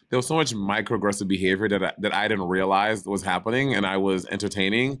 there was so much microaggressive behavior that I didn't realize was happening, and I was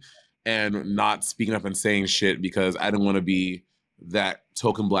entertaining and not speaking up and saying shit because I didn't want to be that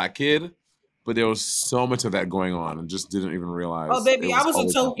token Black kid. But there was so much of that going on and just didn't even realize. Oh, baby, I was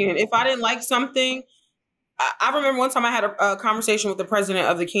a token. Happening. If I didn't like something, I remember one time I had a conversation with the president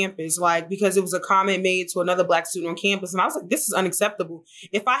of the campus, like, because it was a comment made to another Black student on campus. And I was like, this is unacceptable.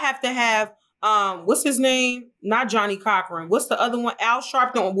 If I have to have, what's his name? Not Johnny Cochran. What's the other one? Al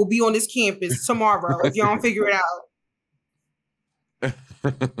Sharpton will be on this campus tomorrow if y'all don't figure it out.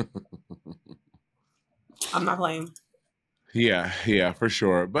 I'm not playing. Yeah, for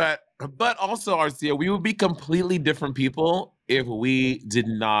sure. But also, Arcia, we would be completely different people if we did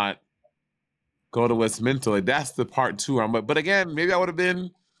not go to Westminster. Like, that's the part too. But again, maybe I would have been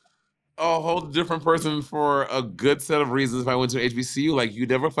a whole different person for a good set of reasons if I went to HBCU. Like, you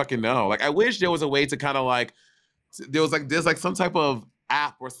never fucking know. Like, I wish there was a way to kind of like, there's like some type of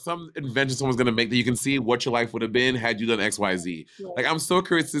app or some invention someone's gonna make that you can see what your life would have been had you done XYZ. Yeah. Like, I'm so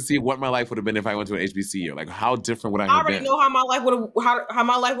curious to see what my life would have been if I went to an HBCU. Like, how different would I have been? I already know how my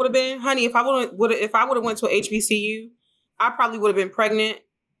life would have been, honey. If I would have went to an HBCU, I probably would have been pregnant.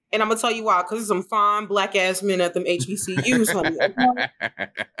 And I'm gonna tell you why, because there's some fine Black ass men at them HBCUs, honey.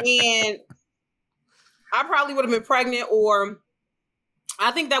 And I probably would have been pregnant, or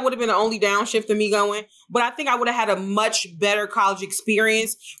I think that would have been the only downshift of me going. But I think I would have had a much better college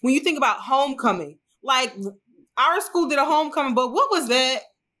experience. When you think about homecoming, like, our school did a homecoming, but what was that?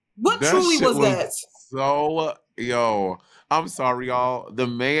 What that truly was that? So, I'm sorry, y'all.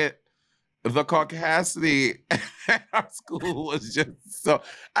 The caucasity at our school was just so,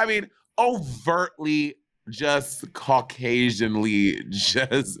 I mean, overtly just Caucasianly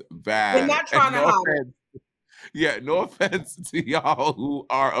just bad. We're not trying to hide. Yeah, no offense to y'all who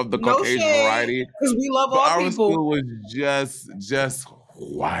are of the Caucasian variety. Because we love all people. Our school was just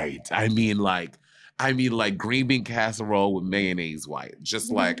white. I mean like green bean casserole with mayonnaise white.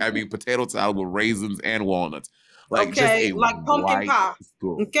 Just like, I mean, potato salad with raisins and walnuts. Like, okay, just like pumpkin pie.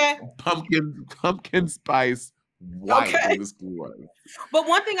 School. Okay. Pumpkin spice white in the school. But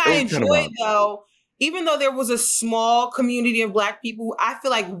one thing I enjoyed, though, even though there was a small community of Black people, I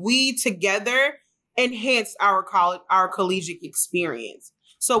feel like we together enhanced our collegiate experience.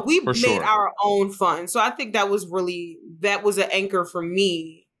 So we made our own fun. So I think that was an anchor for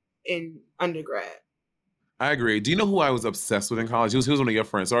me in undergrad. I agree. Do you know who I was obsessed with in college? He was one of your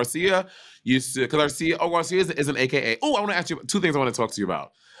friends. So Arcia used to, because Arcia is an AKA. Oh, I want to ask you two things I want to talk to you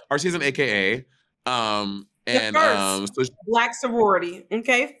about. Arcia is an AKA. The first Black sorority,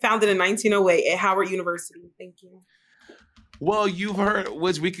 okay? Founded in 1908 at Howard University. Thank you. Well, you've heard,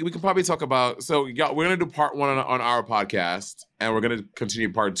 which we can probably talk about. So y'all, we're going to do part 1 on our podcast, and we're going to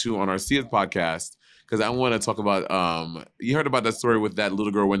continue part 2 on Arcia's podcast, because I want to talk about, you heard about that story with that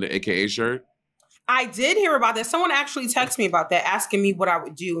little girl wearing the AKA shirt? I did hear about that. Someone actually texted me about that, asking me what I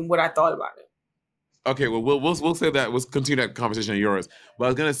would do and what I thought about it. Okay, well, we'll say that. We'll continue that conversation of yours. But I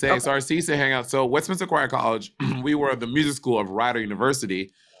was gonna say, so Arcia used to hang out. So Westminster Choir College, we were the music school of Rider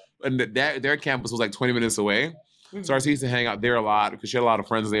University, and their campus was like 20 minutes away. Mm-hmm. So Arcia used to hang out there a lot because she had a lot of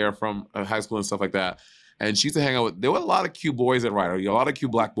friends there from high school and stuff like that. And she used to hang out with. There were a lot of cute boys at Rider, a lot of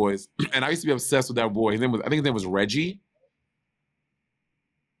cute Black boys, and I used to be obsessed with that boy. I think his name was Reggie.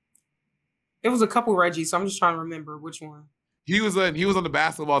 It was a couple Reggie, so I'm just trying to remember which one. He was on the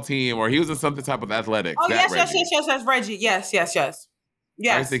basketball team, or he was in some type of athletics. Oh yes, Reggie. Yes.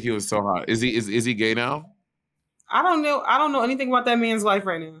 I think he was so hot. Is he gay now? I don't know anything about that man's life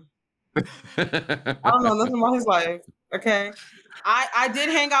right now. I don't know nothing about his life. Okay, I did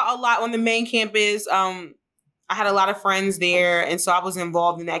hang out a lot on the main campus. I had a lot of friends there, and so I was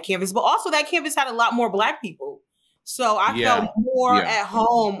involved in that campus. But also, that campus had a lot more Black people. So I felt more at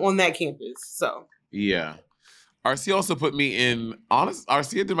home on that campus. So yeah, Arcia also put me in.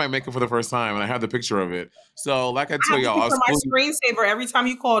 Arcia did my makeup for the first time, and I have the picture of it. So, like I tell y'all, my screensaver every time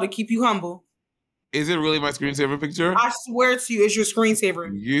you call to keep you humble. Is it really my screensaver picture? I swear to you, it's your screensaver.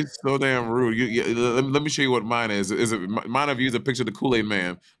 You're so damn rude. Let me show you what mine is. Is it mine of you is a picture of the Kool-Aid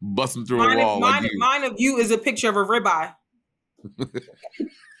Man busting through a wall? Mine of you is a picture of a ribeye.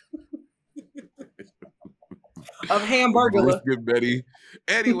 Of Hamburger. Good Betty.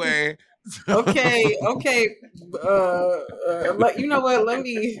 Anyway. Okay. You know what? Let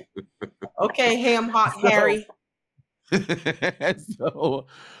me. Okay, ham hot Harry.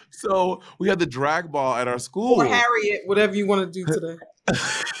 So we had the drag ball at our school. Or Harriet, whatever you want to do today.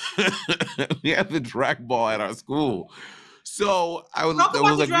 We had the drag ball at our school. So I was. Talk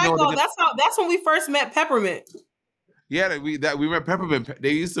about the drag ball. That's when we first met Peppermint. Yeah, we met Peppermint.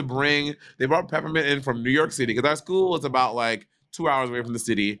 They brought Peppermint in from New York City because our school was about like 2 hours away from the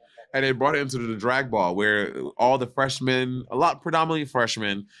city, and they brought it into the drag ball where all the freshmen, predominantly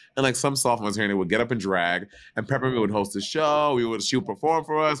freshmen, and like some sophomores here and there would get up and drag, and Peppermint would host the show. She would perform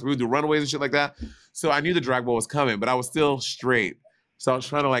for us. We would do runaways and shit like that. So I knew the drag ball was coming, but I was still straight. So I was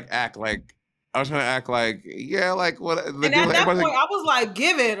trying to act like what. And at that point, I was like,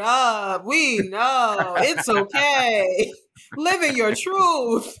 "Give it up. We know it's okay. Living your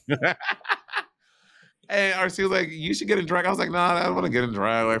truth." And Arcia was like, "You should get in drag." I was like, "Nah, I don't want to get in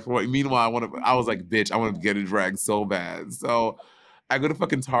drag." Like, for what? Meanwhile, I was like, "Bitch, I want to get in drag so bad." So I go to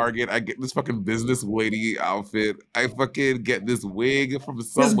fucking Target. I get this fucking business lady outfit. I fucking get this wig from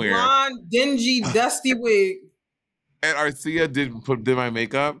somewhere. This blonde, dingy, dusty wig. And Arcia did my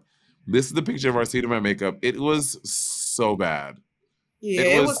makeup. This is the picture of Arcia doing my makeup. It was so bad. Yeah,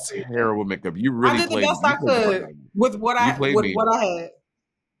 it was terrible makeup. You really I did the best I could with what I had.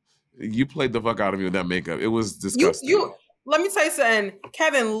 You played the fuck out of me with that makeup. It was disgusting. Let me tell you something.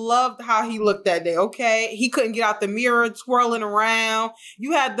 Kevin loved how he looked that day, okay? He couldn't get out the mirror, twirling around.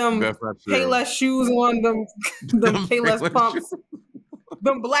 You had them Payless shoes on, them Payless pumps.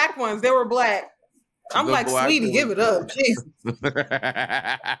 Them black ones, they were black. I'm like, sweetie, give it up. Jesus.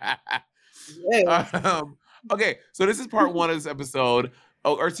 Okay, so this is part 1 of this episode.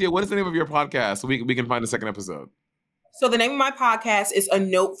 Oh, Arcia, what is the name of your podcast so we can find the second episode? So the name of my podcast is A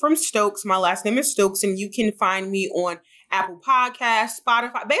Note from Stokes. My last name is Stokes, and you can find me on Apple Podcasts,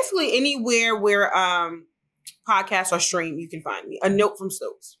 Spotify, basically anywhere where podcasts are streamed, you can find me. A Note from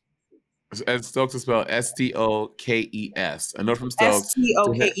Stokes. And Stokes is spelled Stokes. A Note from Stokes.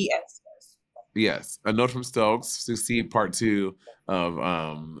 Stokes. Yes, A Note from Stokes to see part 2 of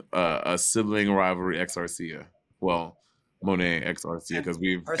a sibling rivalry x Arcia. Well, Monet x Arcia because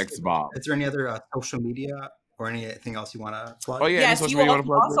we've ex Bob. Is there any other social media or anything else you want to plug? Oh yeah, yes, you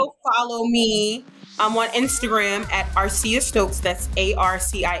also follow me. I'm on Instagram at Arcia Stokes. That's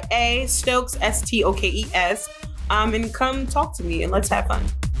ARCIA Stokes STOKES. And come talk to me and let's have fun.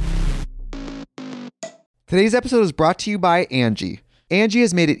 Today's episode is brought to you by Angie. Angie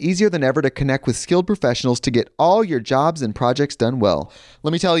has made it easier than ever to connect with skilled professionals to get all your jobs and projects done well.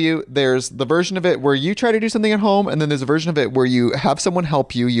 Let me tell you, there's the version of it where you try to do something at home, and then there's a version of it where you have someone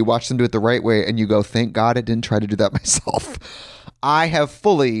help you, you watch them do it the right way, and you go, thank God I didn't try to do that myself. I have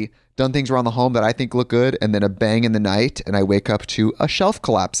fully done things around the home that I think look good, and then a bang in the night, and I wake up to a shelf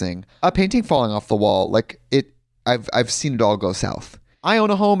collapsing, a painting falling off the wall. I've seen it all go south. I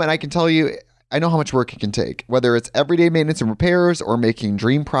own a home, and I can tell you, I know how much work it can take. Whether it's everyday maintenance and repairs or making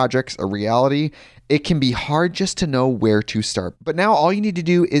dream projects a reality, it can be hard just to know where to start. But now all you need to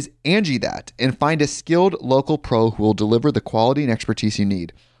do is Angie that and find a skilled local pro who will deliver the quality and expertise you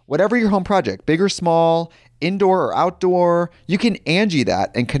need. Whatever your home project, big or small, indoor or outdoor, you can Angie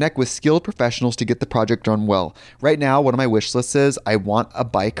that and connect with skilled professionals to get the project done well. Right now, one of my wish lists is I want a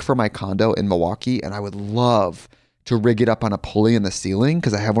bike for my condo in Milwaukee, and I would love to rig it up on a pulley in the ceiling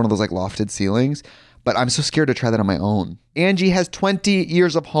because I have one of those like lofted ceilings, but I'm so scared to try that on my own. Angie has 20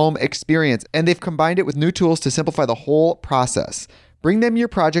 years of home experience, and they've combined it with new tools to simplify the whole process. Bring them your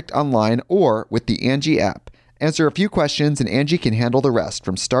project online or with the Angie app. Answer a few questions and Angie can handle the rest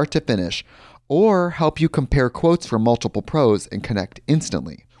from start to finish, or help you compare quotes from multiple pros and connect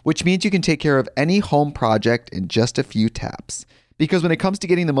instantly, which means you can take care of any home project in just a few taps. Because when it comes to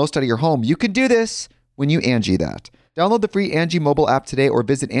getting the most out of your home, you can do this when you Angie that. Download the free Angie mobile app today or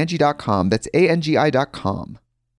visit Angie.com. That's ANGI.com.